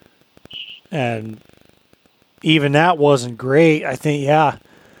 And even that wasn't great. I think,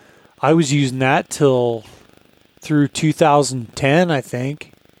 I was using that through 2010, I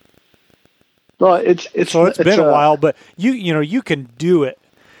think. Well, it's been a while, but you can do it.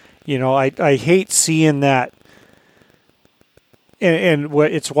 I hate seeing that. And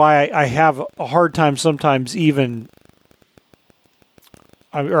it's why I have a hard time sometimes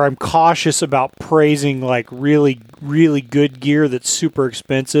I'm cautious about praising like really, really good gear that's super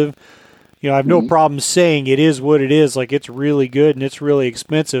expensive. I have no problem saying it is what it is. Like, it's really good and it's really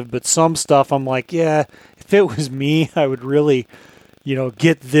expensive, but some stuff I'm like, yeah, if it was me, I would really,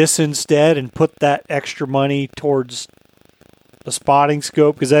 get this instead and put that extra money towards a spotting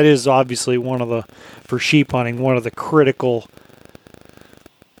scope, because that is obviously for sheep hunting, one of the critical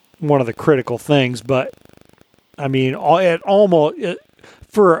things. But I mean, I'm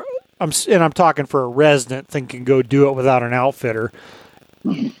talking for a resident that can go do it without an outfitter,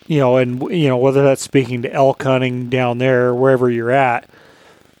 and whether that's speaking to elk hunting down there or wherever you're at,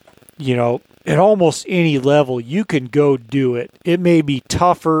 at almost any level you can go do it. It may be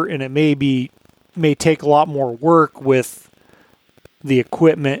tougher and it may take a lot more work with the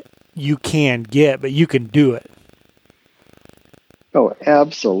equipment you can get, but you can do it. Oh,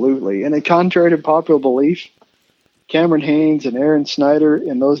 absolutely. And contrary to popular belief, Cameron Haynes and Aaron Snyder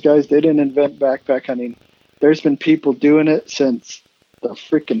and those guys, they didn't invent backpack hunting. There's been people doing it since the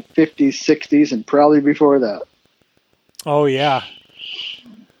freaking 50s, 60s, and probably before that. Oh, yeah.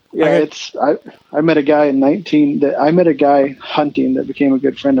 Yeah, I met a guy I met a guy hunting that became a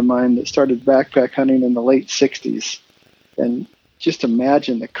good friend of mine that started backpack hunting in the late 60s. And just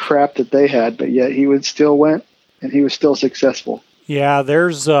imagine the crap that they had, but yet he still went and he was still successful. Yeah,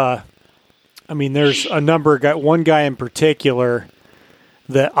 there's a number of guys. One guy in particular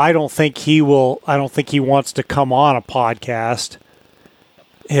that I don't think he wants to come on a podcast.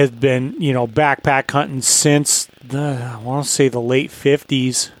 Has been, backpack hunting since I want to say the late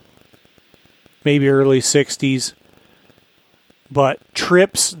 50s, maybe early 60s. But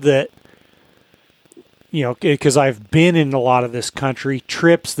trips that, because I've been in a lot of this country,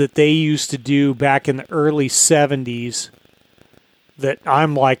 trips that they used to do back in the early 70s that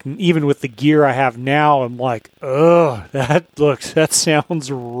I'm like, even with the gear I have now, I'm like, oh, that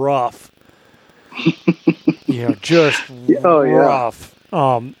sounds rough. Just rough.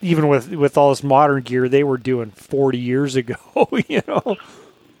 Even with all this modern gear they were doing 40 years ago,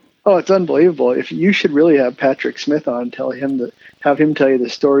 Oh, it's unbelievable. If you should really have Patrick Smith on, have him tell you the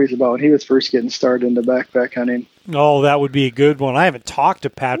stories about when he was first getting started into backpack hunting. Oh, that would be a good one. I haven't talked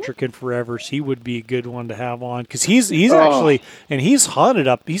to Patrick in forever, so he would be a good one to have on, because he's actually, and he's hunted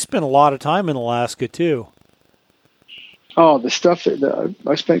up. He spent a lot of time in Alaska too. Oh, the stuff that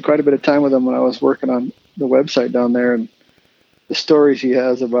I spent quite a bit of time with him when I was working on the website down there, and the stories he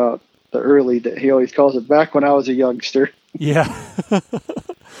has about the early day. He always calls it back when I was a youngster. Yeah.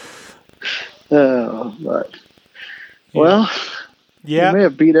 But well, yeah, you may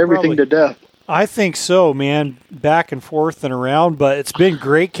have beat everything to death. I think so, man. Back and forth and around, but it's been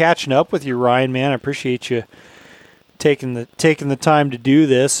great catching up with you, Ryan. Man, I appreciate you taking the time to do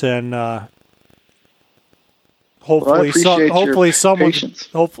this, and hopefully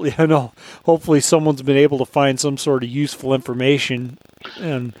someone's been able to find some sort of useful information.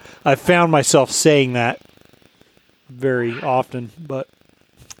 And I found myself saying that very often, but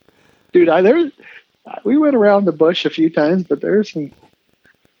dude, we went around the bush a few times, but there's some,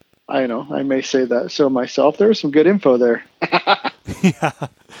 I may say that so myself, there's some good info there.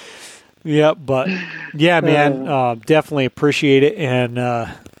 Yeah, but yeah, man, definitely appreciate it. And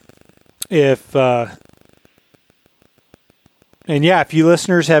if you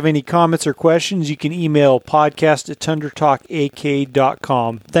listeners have any comments or questions, you can email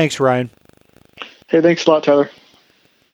podcast@tundratalkak.com. Thanks, Ryan. Hey, thanks a lot, Tyler.